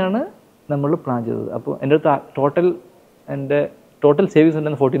അങ്ങനെയാണ് നമ്മൾ പ്ലാൻ ചെയ്തത്. അപ്പോൾ എൻ്റെ അടുത്ത് ടോട്ടൽ സേവിങ്സ്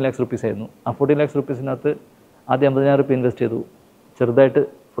ഉണ്ടെന്ന് 14 lakhs rupees ആയിരുന്നു. ആ 14 lakhs rupeesനകത്ത് ആദ്യം 50,000 രൂപ ഇൻവെസ്റ്റ് ചെയ്തു. ചെറുതായിട്ട്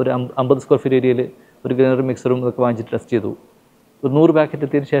ഒരു 50 സ്ക്വയർ ഫീറ്റ് ഏരിയയിൽ ഒരു ഗ്രൈൻഡറും മിക്സറും ഇതൊക്കെ വാങ്ങിച്ചിട്ട് ടെസ്റ്റ് ചെയ്തു. ഒരു 100 പാക്കറ്റ്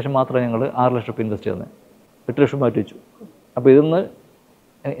എത്തിയതിന് ശേഷം മാത്രമേ ഞങ്ങൾ 6 ലക്ഷം രൂപ ഇൻവെസ്റ്റ് ചെയ്യുന്നത്. 8 ലക്ഷം മാറ്റി വെച്ചു. അപ്പോൾ ഇതൊന്ന്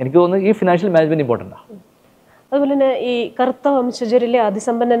എനിക്ക് തോന്നുന്നു ഈ ഫിനാൻഷ്യൽ മാനേജ്മെൻറ്റ് ഇമ്പോർട്ടൻ്റാണ്. അതുപോലെ തന്നെ ഈ കറുത്ത വംശജരിലെ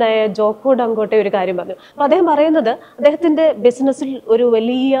അതിസമ്പന്നനായ ജോക്കോ ഡങ്കോട്ടെ ഒരു കാര്യം പറഞ്ഞു. അപ്പോൾ അദ്ദേഹം പറയുന്നത് അദ്ദേഹത്തിൻ്റെ ബിസിനസ്സിൽ ഒരു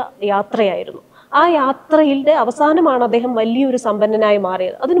വലിയ യാത്രയായിരുന്നു. ആ യാത്രയുടെ അവസാനമാണ് അദ്ദേഹം വലിയൊരു സമ്പന്നനായി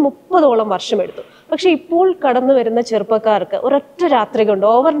മാറിയത്. അതിന് 30ഓളം വർഷമെടുത്തു. പക്ഷെ ഇപ്പോൾ കടന്നു വരുന്ന ചെറുപ്പക്കാർക്ക് ഒരൊറ്റ രാത്രി കൊണ്ട്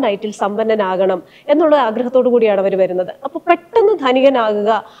ഓവർനൈറ്റിൽ സമ്പന്നനാകണം എന്നുള്ള ആഗ്രഹത്തോടു കൂടിയാണ് അവർ വരുന്നത്. അപ്പോൾ പെട്ടെന്ന് ധനികനാകുക,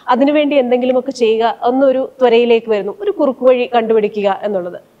 അതിനുവേണ്ടി എന്തെങ്കിലുമൊക്കെ ചെയ്യുക എന്നൊരു ത്വരയിലേക്ക് വരുന്നു. ഒരു കുറുക്കു വഴി കണ്ടുപിടിക്കുക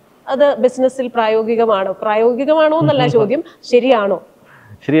എന്നുള്ളത് അത് ബിസിനസ്സിൽ പ്രായോഗികമാണോ എന്നല്ല ചോദ്യം, ശരിയാണോ?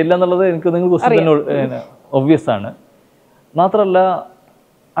 ശരിയല്ല എന്നുള്ളത് എനിക്ക് നിങ്ങൾ ഒബ്വിയസ് ആണ്. മാത്രമല്ല,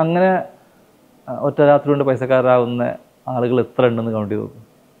 അങ്ങനെ ഒറ്റ രാത്രി കൊണ്ട് പൈസക്കാരാകുന്ന ആളുകൾ എത്ര ഉണ്ടെന്ന് കൗണ്ട് ചെയ്ത് നോക്കും.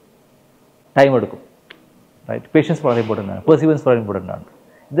 ടൈം എടുക്കും, റൈറ്റ്? പേഷ്യൻസ് വളരെ ഇമ്പോർട്ടൻ്റ് ആണ്, പെർസീവൻസ് വളരെ ഇമ്പോർട്ടൻ്റ് ആണ്.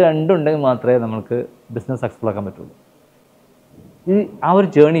 ഇത് രണ്ടും ഉണ്ടെങ്കിൽ മാത്രമേ നമുക്ക് ബിസിനസ് സക്സസ്ഫുൾ ആക്കാൻ പറ്റുള്ളൂ. ആ ഒരു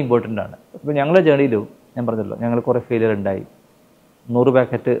ജേണി ഇമ്പോർട്ടൻ്റ് ആണ്. ഇപ്പോൾ ഞങ്ങളുടെ ജേണിയിലും ഞാൻ പറഞ്ഞല്ലോ, ഞങ്ങൾ കുറേ ഫെയിലിയർ ഉണ്ടായി. 100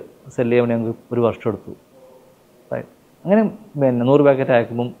 പാക്കറ്റ് സെല്ല് ചെയ്യാൻ ഞങ്ങൾക്ക് ഒരു വർഷം എടുത്തു, റൈറ്റ്? അങ്ങനെ 100 packet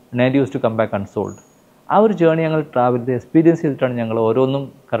അയക്കുമ്പം 90 use to come back unsold. ആ ഒരു ജേണി ഞങ്ങൾ ട്രാവൽ ചെയ്ത് എക്സ്പീരിയൻസ് ചെയ്തിട്ടാണ് ഞങ്ങൾ ഓരോന്നും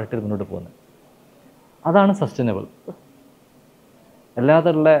കറക്റ്റ് മുന്നോട്ട് പോകുന്നത്. അതാണ് സസ്റ്റൈനബിൾ.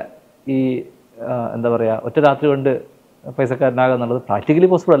 അല്ലാതുള്ള ഈ എന്താ പറയുക, ഒറ്റ രാത്രി കൊണ്ട് പൈസക്കാരനാകുക എന്നുള്ളത് പ്രാക്ടിക്കലി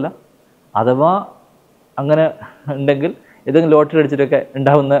പോസിബിൾ അല്ല. അഥവാ അങ്ങനെ ഉണ്ടെങ്കിൽ ഏതെങ്കിലും ലോട്ടറി അടിച്ചിട്ടൊക്കെ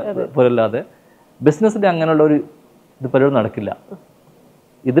ഉണ്ടാവുന്ന പോലല്ലാതെ ബിസിനസ്സിൽ അങ്ങനെയുള്ള ഒരു ഇത് പരിപാടി നടക്കില്ല.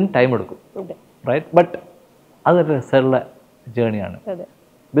 ഇതിന് ടൈം എടുക്കും, റൈറ്റ്? ബട്ട് അതൊരു രസമുള്ള ജേണിയാണ്.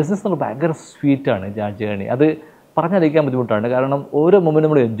 ബിസിനസ് നമ്മൾ ഭയങ്കര സ്വീറ്റാണ് ആ ജേണി. അത് പറഞ്ഞറിയിക്കാൻ ബുദ്ധിമുട്ടാണ്. കാരണം ഓരോ മൊമെൻറ്റും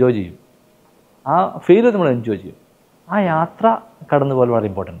നമ്മൾ എൻജോയ് ചെയ്യും, ആ ഫീൽ നമ്മൾ എൻജോയ് ചെയ്യും. ആ യാത്ര കടന്നു പോലെ വളരെ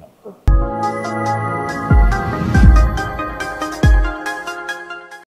ഇമ്പോർട്ടൻ്റ് ആണ്.